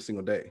conversations every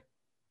single day.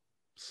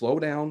 Slow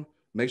down,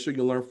 make sure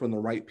you learn from the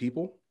right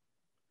people.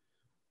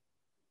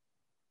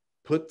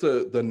 Put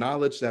the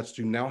knowledge that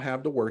you now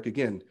have to work.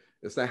 Again,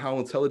 it's not how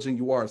intelligent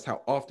you are, it's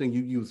how often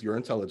you use your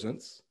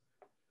intelligence.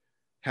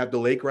 Have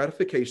delayed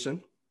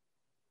gratification.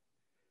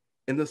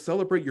 And then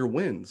celebrate your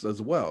wins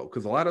as well.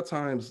 Because a lot of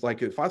times,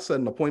 like if I set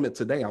an appointment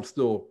today, I'm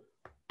still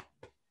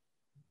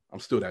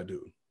that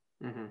dude.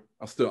 Mm-hmm.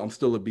 I'm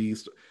still a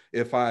beast.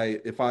 If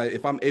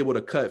I'm able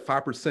to cut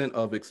 5%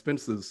 of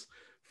expenses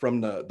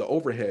from the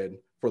overhead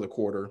for the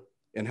quarter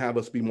and have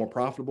us be more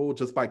profitable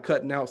just by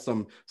cutting out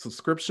some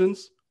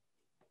subscriptions,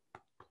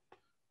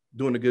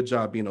 doing a good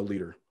job being a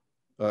leader,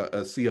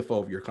 a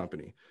CFO of your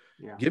company.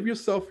 Yeah. Give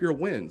yourself your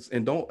wins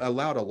and don't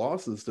allow the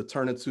losses to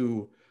turn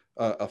into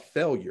a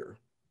failure.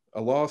 A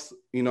loss,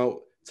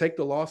 take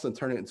the loss and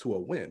turn it into a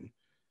win.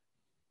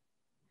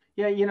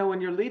 Yeah,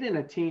 when you're leading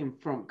a team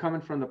coming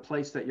from the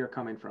place that you're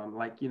coming from,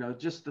 like,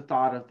 just the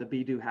thought of the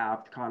be, do,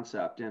 have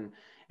concept.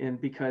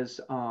 And because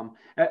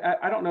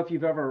I don't know if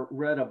you've ever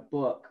read a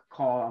book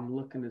called, I'm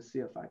looking to see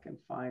if I can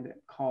find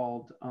it,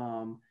 called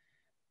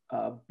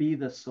Be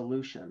the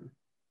Solution.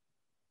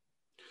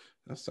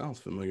 That sounds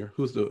familiar.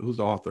 Who's the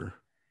author?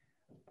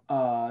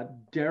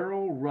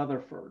 Daryl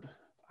Rutherford.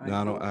 I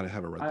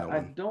haven't read that one. I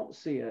don't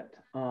see it.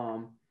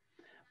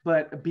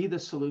 but Be the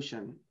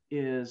Solution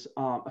is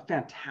a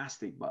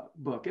fantastic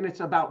book, and it's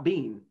about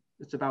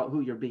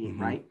who you're being,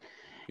 Mm-hmm. right?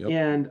 Yep.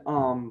 And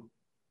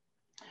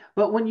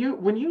but when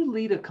you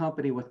lead a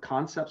company with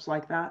concepts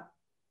like that,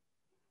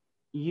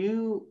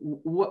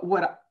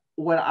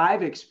 what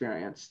I've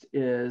experienced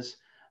is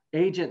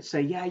agents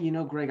say, yeah,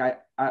 Greg,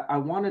 I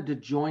wanted to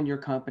join your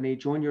company,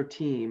 join your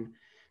team,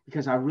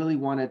 because I really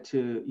wanted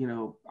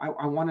to,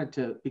 I wanted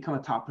to become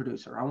a top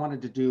producer. I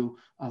wanted to do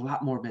a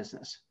lot more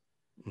business.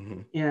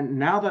 Mm-hmm. And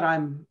now that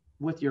I'm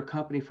with your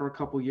company for a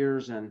couple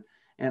years, and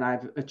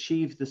I've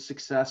achieved the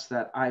success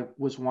that I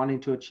was wanting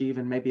to achieve,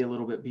 and maybe a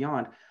little bit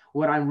beyond,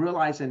 what I'm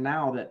realizing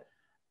now, that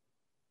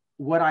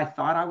what I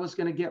thought I was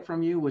going to get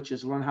from you, which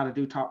is learn how to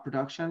do top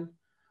production,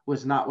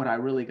 was not what I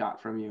really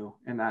got from you.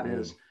 And that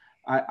is,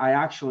 I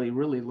actually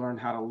really learned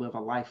how to live a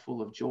life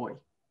full of joy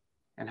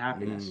and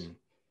happiness.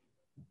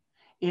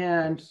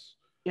 And Yes.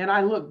 and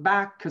I look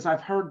back, because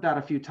I've heard that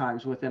a few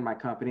times within my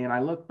company, and I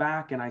look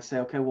back and I say,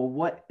 okay, well,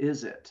 what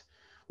is it?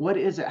 What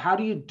is it? How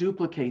do you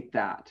duplicate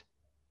that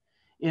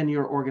in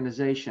your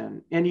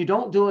organization? And you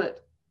don't do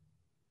it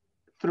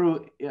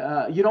through,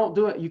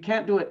 you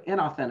can't do it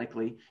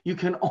inauthentically. You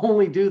can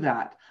only do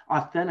that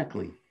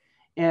authentically.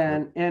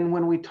 Yep. And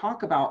when we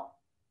talk about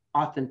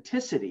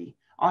authenticity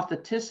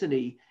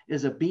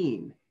is a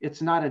being,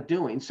 it's not a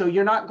doing. So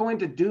you're not going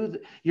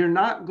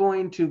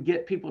to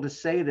get people to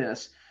say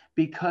this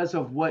because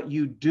of what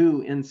you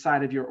do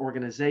inside of your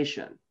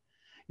organization.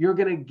 You're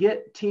going to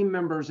get team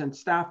members and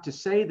staff to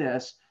say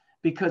this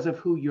because of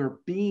who you're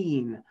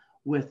being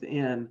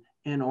within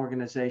an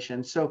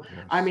organization. So,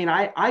 I Yes. mean,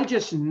 I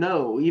just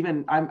know,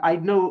 I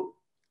know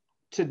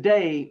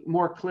today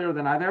more clear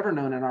than I've ever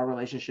known in our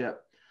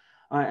relationship,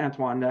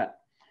 Anthwon,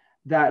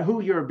 that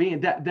who you're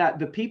being, that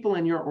the people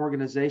in your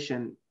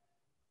organization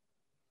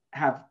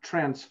have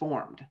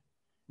transformed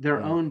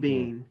their own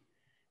being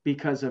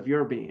because of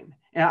your being.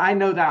 And I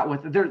know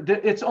that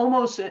it's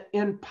almost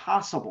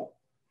impossible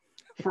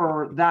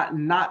for that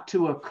not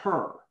to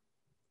occur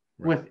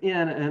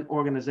within an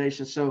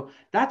organization. So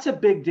that's a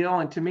big deal.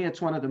 And to me, it's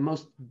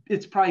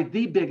probably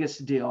the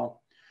biggest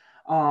deal,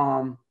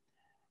 or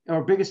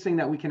biggest thing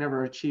that we can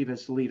ever achieve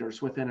as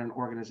leaders within an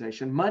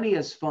organization. Money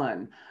is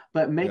fun,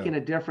 but making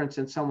a difference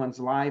in someone's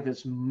life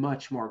is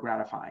much more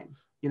gratifying,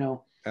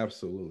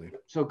 Absolutely.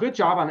 So good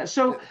job on that.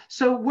 So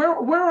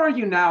where are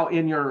you now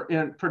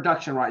in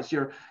production rights?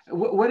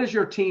 What is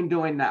your team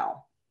doing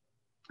now?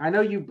 I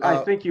know I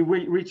think you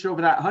reached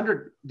over that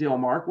 100 deal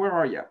mark. Where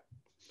are you?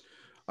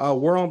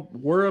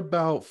 We're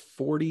about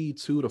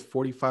 42 to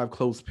 45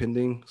 closed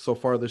pending so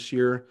far this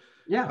year.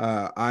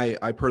 Yeah.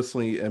 I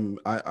personally am,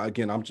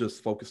 I'm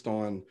just focused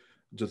on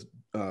just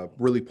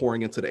really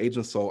pouring into the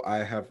agents. So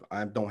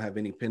I don't have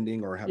any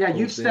pending or have Yeah,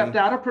 you've closed stepped any.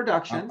 out of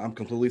production. I'm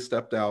completely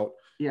stepped out.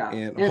 Yeah.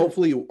 And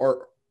hopefully,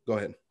 or go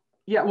ahead.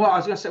 Yeah, well, I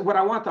was going to say, what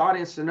I want the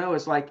audience to know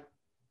is, like,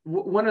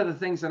 one of the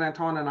things that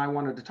Anthwon and I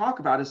wanted to talk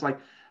about is, like,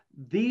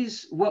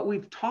 what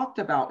we've talked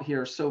about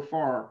here so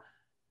far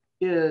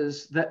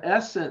is the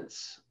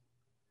essence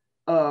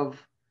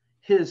of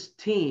his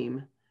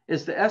team,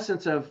 is the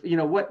essence of,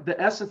 what the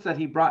essence that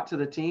he brought to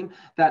the team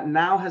that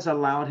now has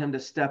allowed him to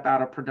step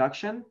out of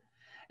production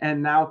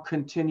and now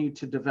continue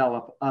to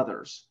develop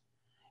others.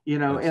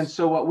 Yes. And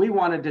so what we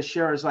wanted to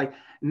share is, like,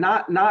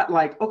 not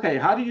like, okay,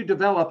 how do you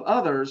develop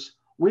others?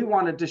 We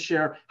wanted to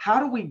share,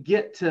 how do we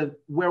get to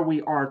where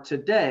we are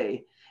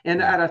today?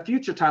 And at a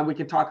future time, we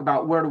can talk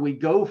about where do we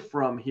go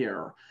from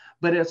here.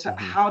 But it's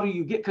how do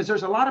you get, because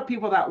there's a lot of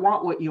people that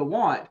want what you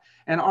want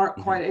and aren't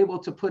quite able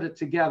to put it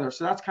together.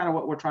 So that's kind of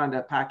what we're trying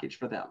to package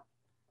for them.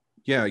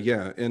 Yeah.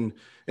 And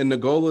the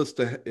goal is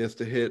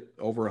to hit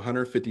over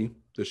 150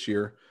 this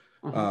year,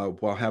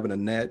 while having a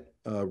net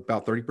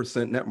about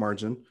 30% net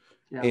margin.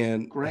 Yeah,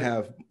 and great.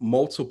 Have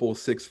multiple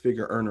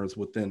six-figure earners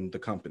within the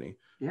company.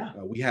 Yeah.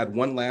 We had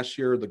one last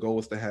year. The goal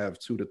was to have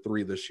 2 to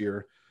 3 this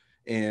year.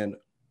 And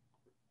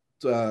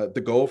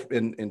the goal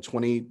in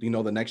 20,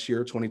 the next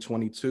year,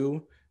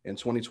 2022 and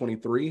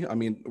 2023, I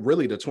mean,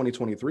 really the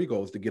 2023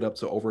 goal is to get up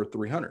to over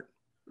 300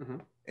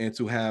 and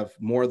to have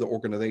more of the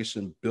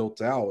organization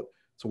built out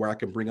to where I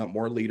can bring up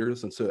more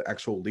leaders into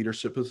actual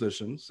leadership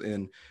positions.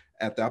 And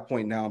at that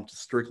point now, I'm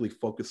strictly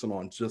focusing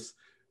on just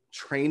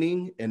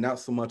training and not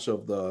so much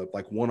of the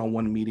like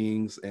one-on-one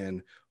meetings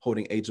and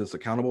holding agents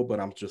accountable,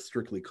 but I'm just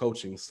strictly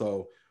coaching.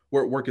 So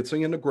we're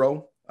continuing to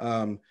grow.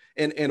 And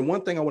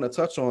one thing I want to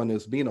touch on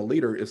is being a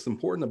leader. It's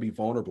important to be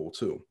vulnerable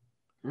too.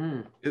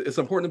 It's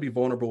important to be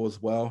vulnerable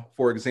as well.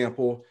 For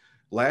example,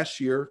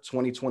 last year,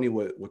 2020,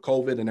 with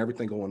COVID and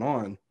everything going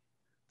on,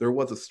 there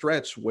was a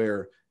stretch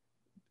where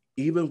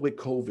even with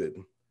COVID,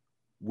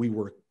 we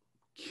were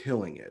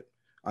killing it.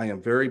 I am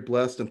very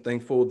blessed and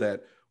thankful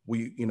that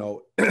we,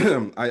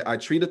 I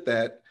treated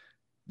that.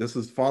 This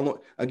is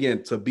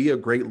again, to be a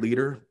great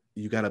leader,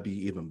 you got to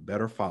be even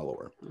better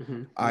follower.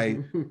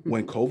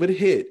 When COVID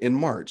hit in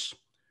March,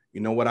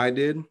 you know what I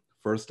did?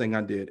 First thing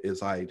I did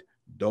is I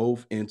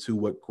dove into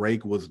what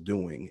Greg was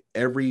doing.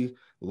 Every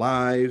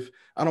live,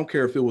 I don't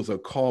care if it was a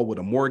call with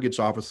a mortgage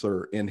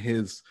officer in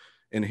his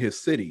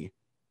city,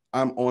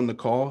 I'm on the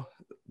call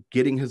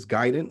getting his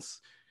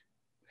guidance,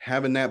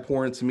 having that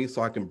pour into me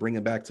so I can bring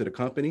it back to the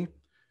company.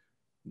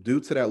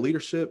 Due to that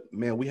leadership,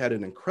 man, we had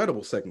an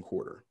incredible second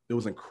quarter. It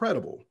was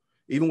incredible,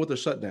 even with the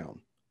shutdown.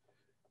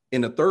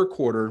 In the third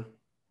quarter,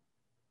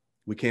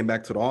 we came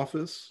back to the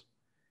office,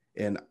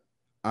 and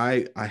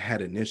I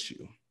had an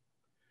issue.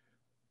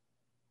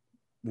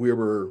 We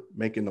were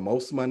making the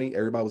most money.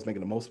 Everybody was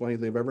making the most money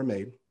they've ever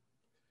made.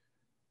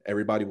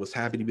 Everybody was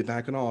happy to be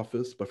back in the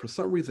office, but for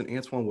some reason,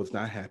 Anthwon was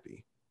not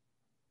happy.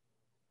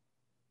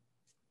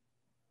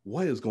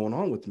 What is going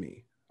on with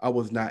me? I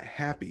was not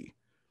happy.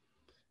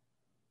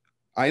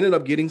 I ended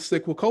up getting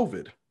sick with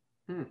COVID.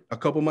 A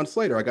couple months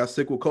later, I got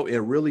sick with COVID.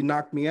 It really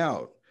knocked me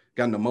out.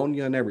 Got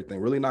pneumonia and everything,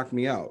 really knocked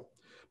me out.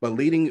 But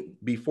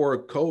before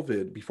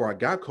I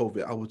got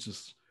COVID,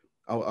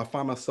 I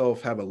found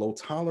myself having low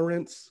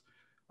tolerance,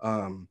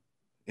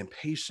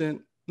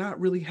 impatient, not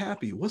really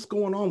happy. What's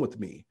going on with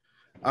me?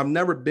 I've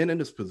never been in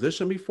this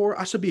position before.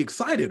 I should be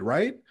excited,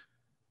 right?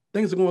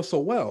 Things are going so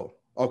well.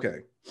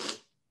 Okay.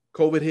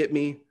 COVID hit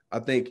me. I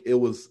think it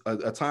was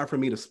a time for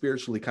me to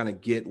spiritually kind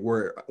of get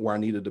where I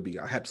needed to be.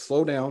 I had to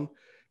slow down,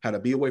 had to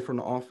be away from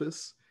the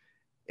office.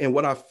 And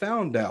what I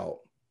found out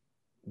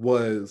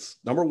was,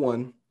 number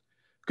one,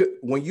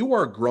 when you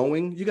are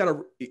growing, you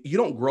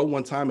don't grow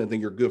one time and then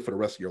you're good for the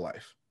rest of your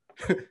life.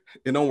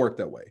 It don't work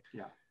that way.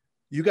 Yeah.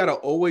 You got to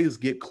always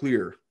get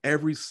clear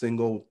every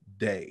single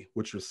day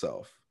with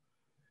yourself.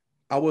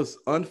 I was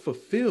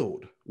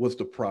unfulfilled was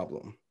the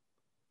problem.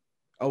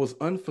 I was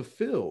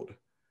unfulfilled.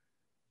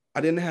 I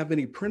didn't have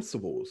any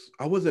principles.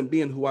 I wasn't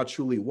being who I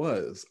truly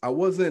was. I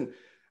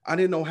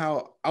didn't know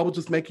how. I was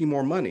just making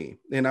more money.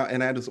 And I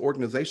had this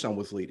organization I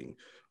was leading.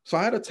 So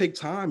I had to take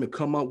time and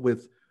come up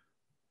with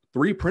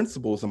 3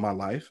 principles in my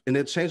life, and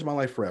it changed my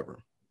life forever.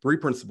 3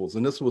 principles.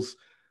 And this was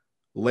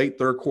late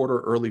third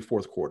quarter, early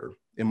fourth quarter.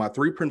 And my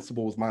 3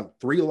 principles, my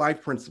 3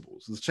 life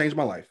principles, this changed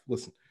my life.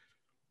 Listen,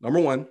 number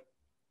 1,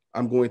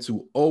 I'm going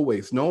to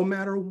always, no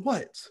matter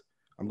what,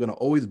 I'm going to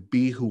always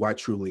be who I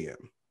truly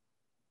am.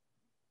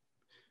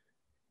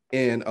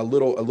 And a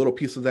little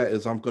piece of that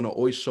is I'm going to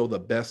always show the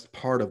best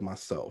part of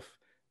myself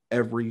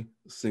every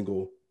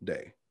single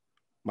day.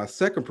 My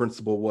second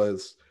principle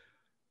was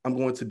I'm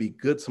going to be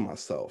good to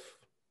myself.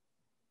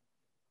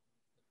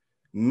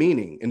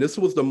 Meaning, and this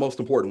was the most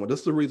important one. This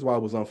is the reason why I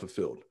was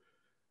unfulfilled.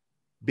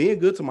 Being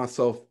good to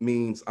myself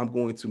means I'm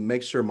going to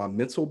make sure my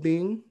mental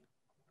being,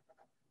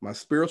 my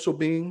spiritual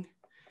being,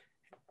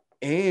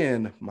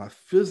 and my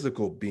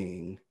physical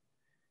being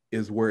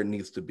is where it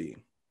needs to be.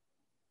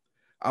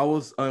 I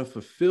was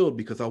unfulfilled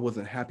because I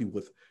wasn't happy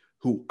with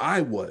who I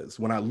was.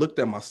 When I looked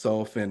at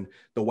myself and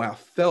the way I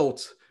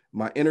felt,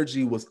 my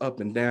energy was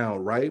up and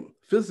down, right?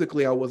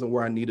 Physically, I wasn't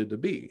where I needed to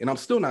be. And I'm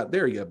still not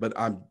there yet, but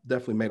I've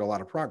definitely made a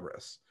lot of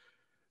progress.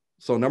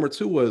 So number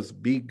 2 was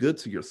be good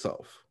to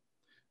yourself.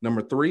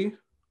 Number 3,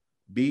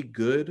 be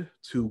good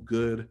to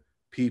good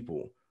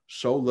people.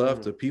 Show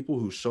love to people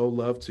who show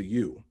love to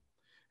you.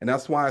 And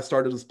that's why I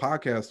started this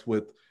podcast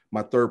with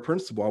my 3rd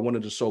principle. I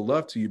wanted to show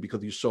love to you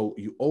because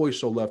you always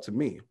show love to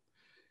me.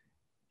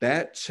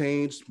 That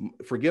changed.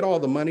 Forget all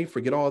the money,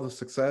 forget all the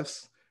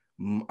success.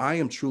 I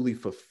am truly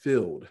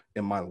fulfilled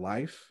in my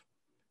life.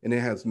 And it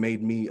has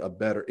made me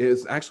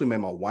it's actually made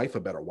my wife a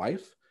better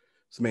wife.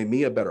 It's made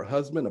me a better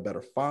husband, a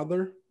better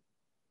father,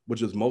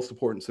 which is most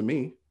important to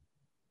me.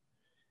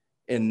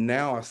 And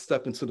now I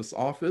step into this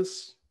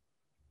office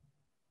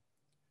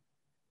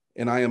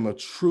and I am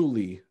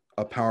truly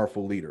a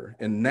powerful leader.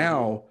 And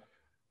now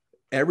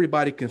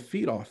everybody can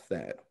feed off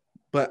that.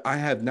 But I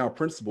have now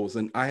principles,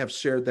 and I have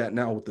shared that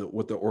now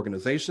with the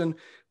organization.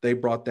 They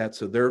brought that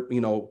to their,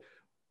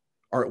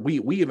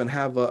 we even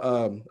have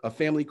a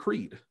family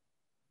creed.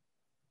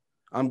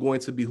 I'm going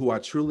to be who I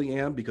truly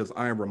am because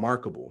I am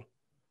remarkable.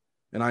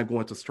 And I'm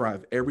going to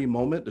strive every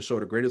moment to show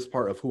the greatest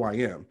part of who I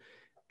am.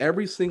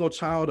 Every single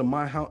child in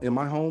my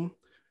home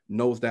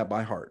knows that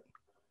by heart.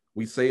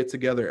 We say it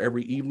together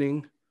every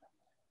evening.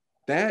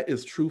 That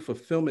is true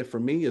fulfillment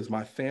for me, is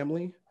my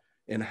family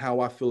and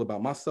how I feel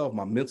about myself,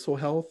 my mental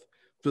health,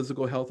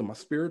 physical health, and my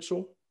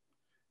spiritual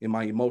and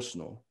my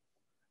emotional.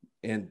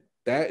 And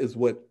that is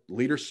what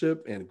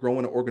leadership and growing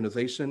an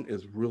organization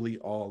is really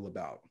all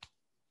about.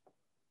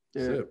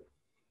 Dude,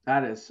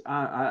 that is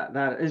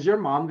your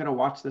mom going to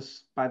watch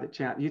this by the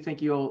chance? You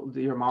think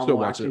your mom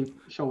will actually,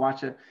 she'll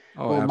watch it?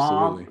 Oh, well,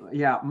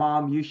 absolutely.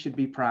 Mom, you should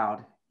be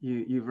proud.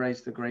 You've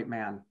raised a great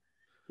man.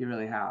 You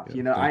really have.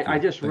 Yeah, I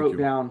just wrote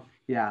down,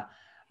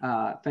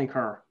 thank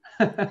her.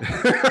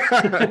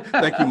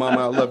 Thank you,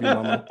 Mama. I love you,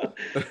 Mama.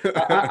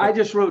 I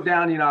just wrote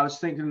down, I was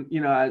thinking,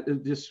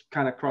 it just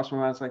kind of crossed my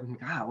mind. It's like,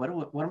 God,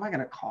 what am I going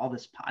to call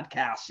this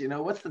podcast?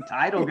 What's the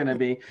title going to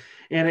be?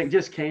 And it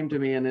just came to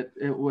me. And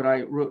what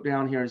I wrote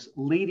down here is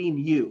leading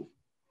you.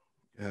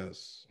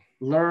 Yes.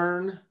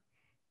 Learn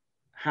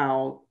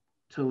how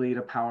to lead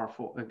a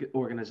powerful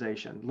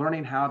organization,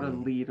 learning how to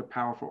lead a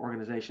powerful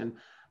organization.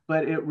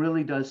 But it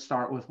really does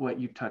start with what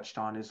you touched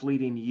on, is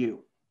leading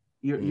you.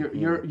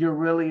 You're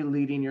really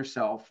leading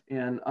yourself.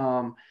 And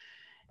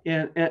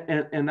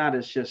And that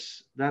is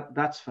just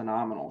that's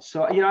phenomenal.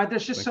 So, you know,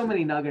 there's just Thank so you.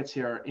 many nuggets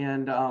here,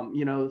 and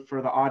you know,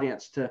 for the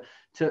audience to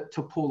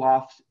pull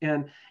off.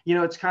 And you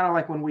know, it's kind of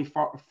like when we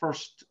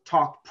first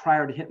talked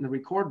prior to hitting the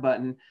record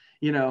button.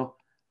 You know,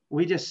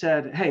 we just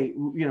said, hey,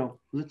 you know,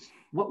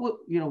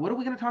 you know, what are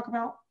we going to talk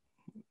about?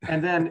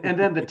 And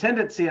then the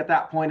tendency at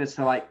that point is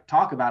to like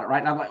talk about it, right?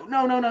 And I'm like,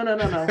 no, no, no, no,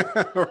 no, no.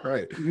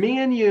 Right. Me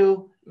and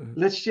you,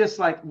 let's just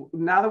like,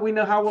 now that we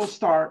know how we'll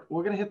start,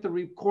 we're going to hit the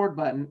record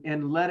button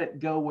and let it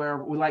go where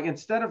we like,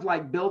 instead of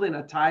like building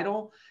a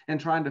title and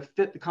trying to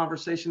fit the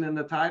conversation in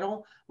the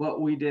title, what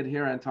we did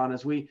here, Anton,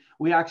 is we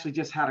actually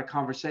just had a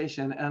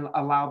conversation and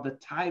allowed the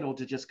title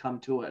to just come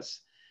to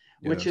us,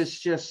 which is Yes.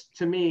 just,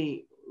 to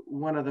me,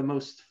 one of the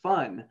most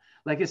fun.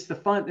 Like it's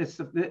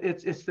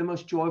the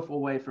most joyful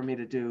way for me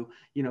to do,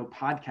 you know,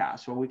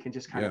 podcasts where we can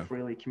just kind of Yeah.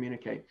 freely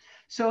communicate.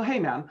 So, hey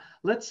man,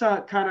 let's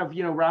kind of,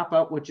 you know, wrap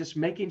up with just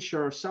making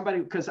sure somebody,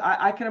 because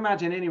I can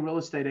imagine any real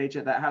estate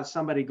agent that has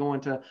somebody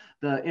going to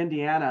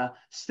the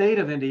state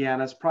of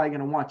Indiana is probably going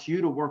to want you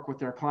to work with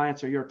their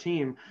clients or your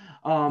team.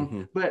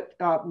 Hmm. But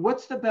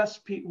what's the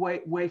best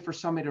way for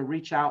somebody to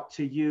reach out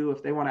to you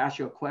if they want to ask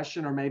you a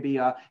question, or maybe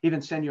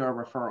even send you a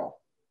referral?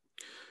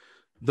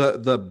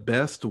 The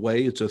best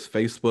way is just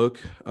Facebook.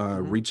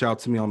 Mm-hmm. Reach out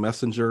to me on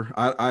Messenger.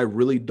 I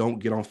really don't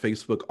get on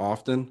Facebook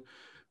often,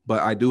 but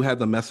I do have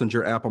the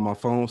Messenger app on my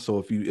phone. So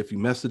if you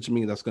message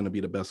me, that's going to be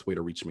the best way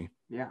to reach me.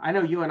 Yeah, I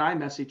know you and I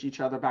message each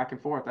other back and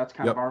forth. That's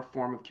kind of Yep. our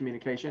form of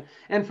communication.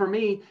 And for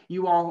me,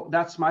 you all,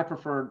 that's my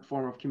preferred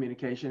form of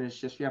communication. Is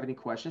just, if you have any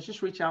questions,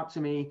 just reach out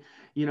to me,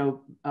 you know,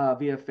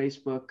 via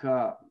Facebook,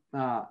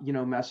 you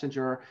know,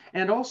 Messenger.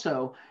 And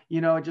also, you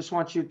know, I just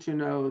want you to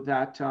know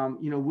that,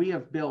 you know, we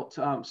have built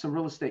some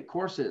real estate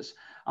courses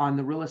on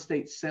the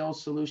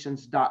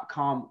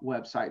realestatesalessolutions.com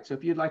website. So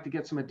if you'd like to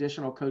get some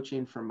additional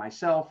coaching from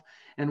myself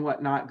and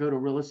whatnot, go to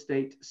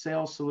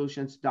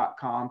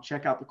realestatesalessolutions.com,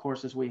 check out the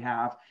courses we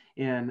have,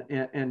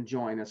 and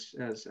join us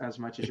as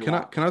much as And you can I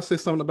want. can I say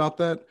something about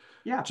that?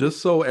 Yeah, Just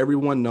please. so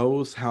everyone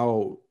knows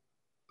how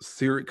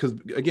serious, because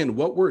again,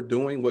 what we're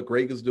doing, what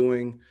Greg is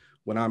doing,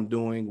 what I'm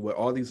doing, what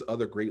all these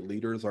other great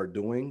leaders are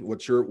doing,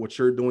 what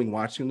you're doing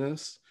watching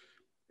this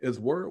is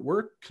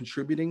we're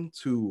contributing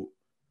to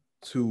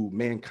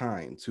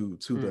mankind,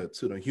 Mm,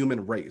 to the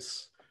human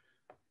race.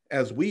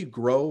 As we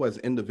grow as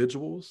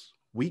individuals,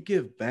 we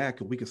give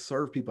back and we can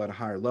serve people at a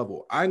higher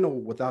level. I know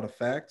without a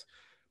fact,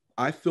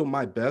 I feel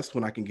my best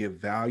when I can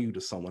give value to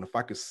someone. If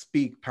I could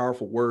speak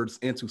powerful words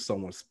into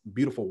someone's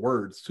beautiful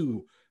words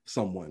to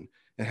someone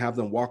and have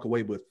them walk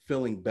away with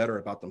feeling better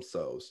about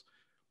themselves.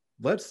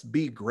 Let's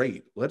be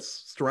great. Let's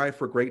strive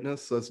for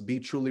greatness. Let's be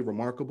truly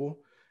remarkable.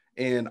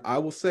 And I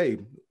will say,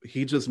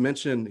 he just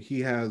mentioned he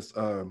has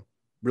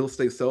real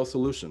estate sales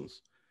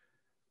solutions.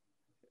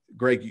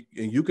 Greg,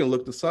 and you can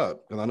look this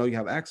up because I know you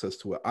have access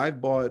to it. I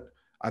bought,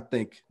 I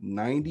think,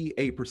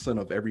 98%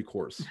 of every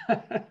course.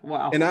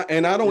 wow. And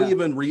I don't Yeah.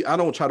 even I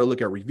don't try to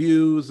look at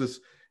reviews.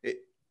 It,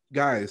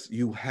 guys,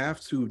 you have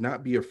to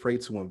not be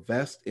afraid to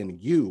invest in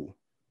you.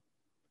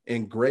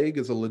 And Greg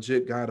is a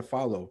legit guy to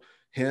follow.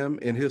 Him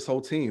and his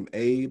whole team,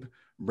 Abe,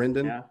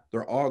 Brendan, Yeah.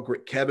 they're all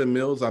great. Kevin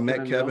Mills, I met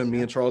Kevin Kevin. Mills. Me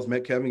Yeah. and Charles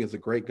met Kevin. He's a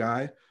great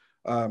guy.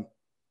 Um,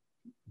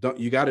 don't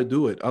you got to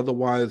do it?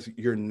 Otherwise,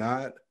 you're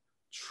not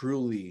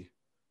truly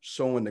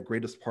showing the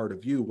greatest part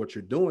of you. What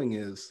you're doing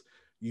is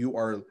you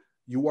are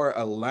you are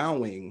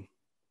allowing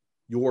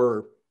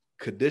your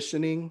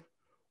conditioning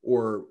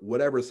or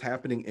whatever's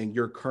happening in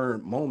your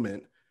current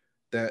moment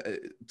that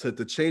to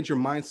change your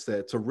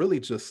mindset to really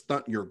just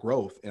stunt your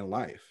growth in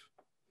life.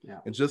 Yeah.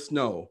 And just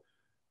know,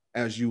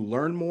 as you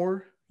learn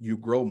more, you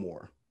grow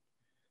more.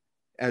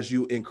 As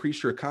you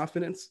increase your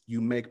confidence,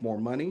 you make more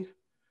money.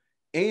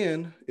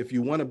 And if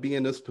you want to be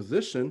in this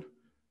position,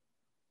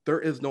 there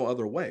is no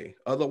other way.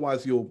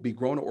 Otherwise, you'll be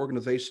growing an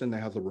organization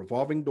that has a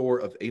revolving door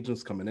of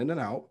agents coming in and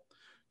out.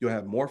 You'll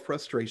have more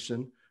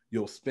frustration.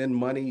 You'll spend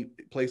money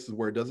places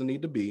where it doesn't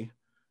need to be.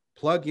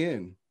 Plug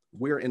in.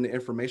 We're in the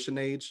information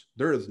age.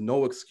 There is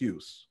no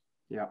excuse.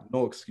 Yeah.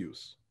 No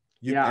excuse.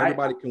 Yeah.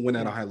 Everybody can win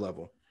at a Yeah. high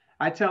level.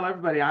 I tell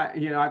everybody,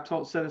 you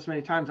know, said this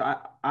many times.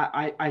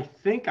 I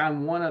think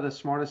I'm one of the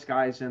smartest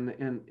guys in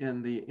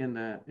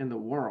the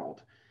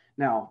world.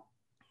 Now,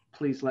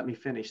 please let me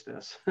finish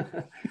this.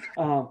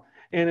 um,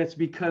 and it's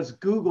because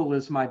Google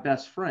is my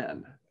best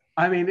friend.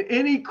 I mean,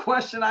 any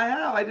question I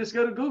have, I just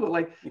go to Google.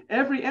 Like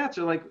every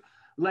answer, like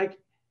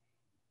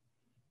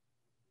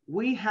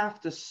we have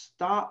to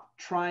stop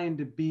trying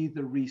to be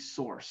the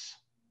resource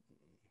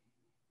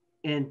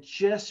and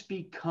just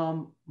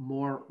become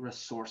more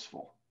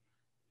resourceful.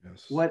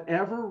 Yes.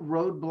 Whatever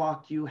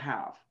roadblock you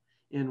have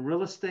in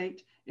real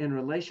estate, in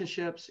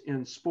relationships,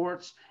 in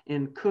sports,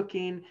 in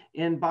cooking,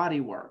 in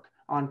body work,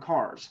 on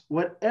cars,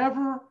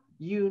 whatever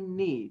you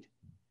need,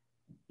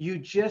 you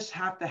just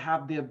have to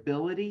have the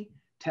ability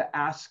to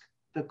ask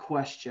the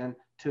question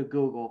to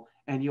Google,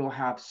 and you'll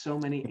have so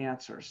many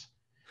answers.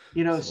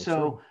 You know, So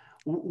true.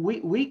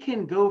 so we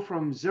can go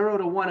from 0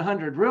 to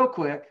 100 real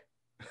quick.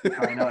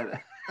 I know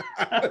that.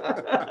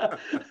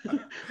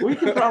 We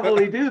could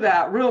probably do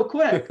that real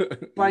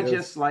quick by Yes.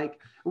 just like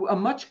a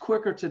much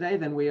quicker today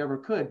than we ever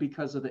could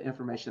because of the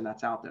information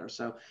that's out there.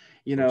 So,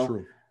 you So know,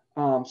 true.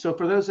 so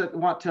for those that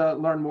want to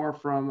learn more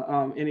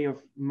from any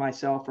of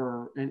myself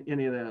or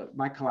any of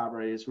my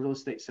collaborators,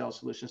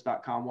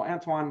 realestatesalessolutions.com. Well,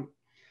 Anthwon,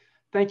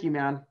 thank you,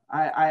 man.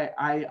 I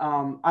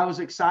was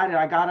excited.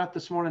 I got up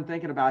this morning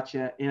thinking about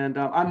you, and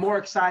I'm more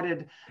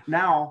excited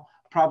now,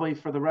 probably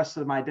for the rest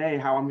of my day,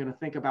 how I'm going to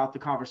think about the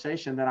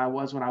conversation than I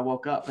was when I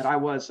woke up. But I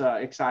was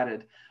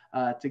excited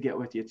to get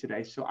with you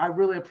today. So I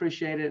really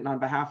appreciate it, and on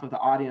behalf of the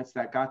audience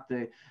that got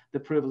the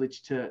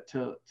privilege to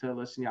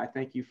listen to you, I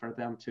thank you for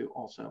them too,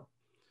 also.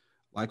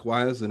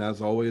 Likewise, and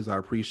as always, I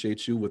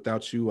appreciate you.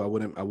 Without you, I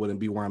wouldn't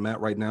be where I'm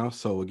at right now.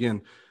 So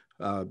again,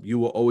 you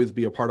will always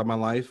be a part of my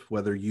life,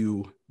 whether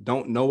you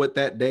don't know it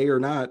that day or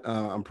not.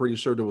 I'm pretty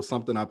sure there was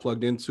something I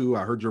plugged into.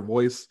 I heard your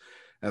voice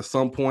at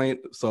some point.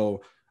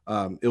 So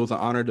it was an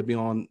honor to be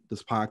on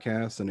this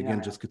podcast. And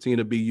again, just continue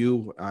to be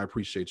you. I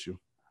appreciate you.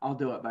 I'll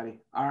do it,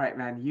 buddy. All right,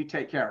 man. You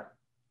take care.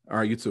 All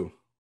right, you too.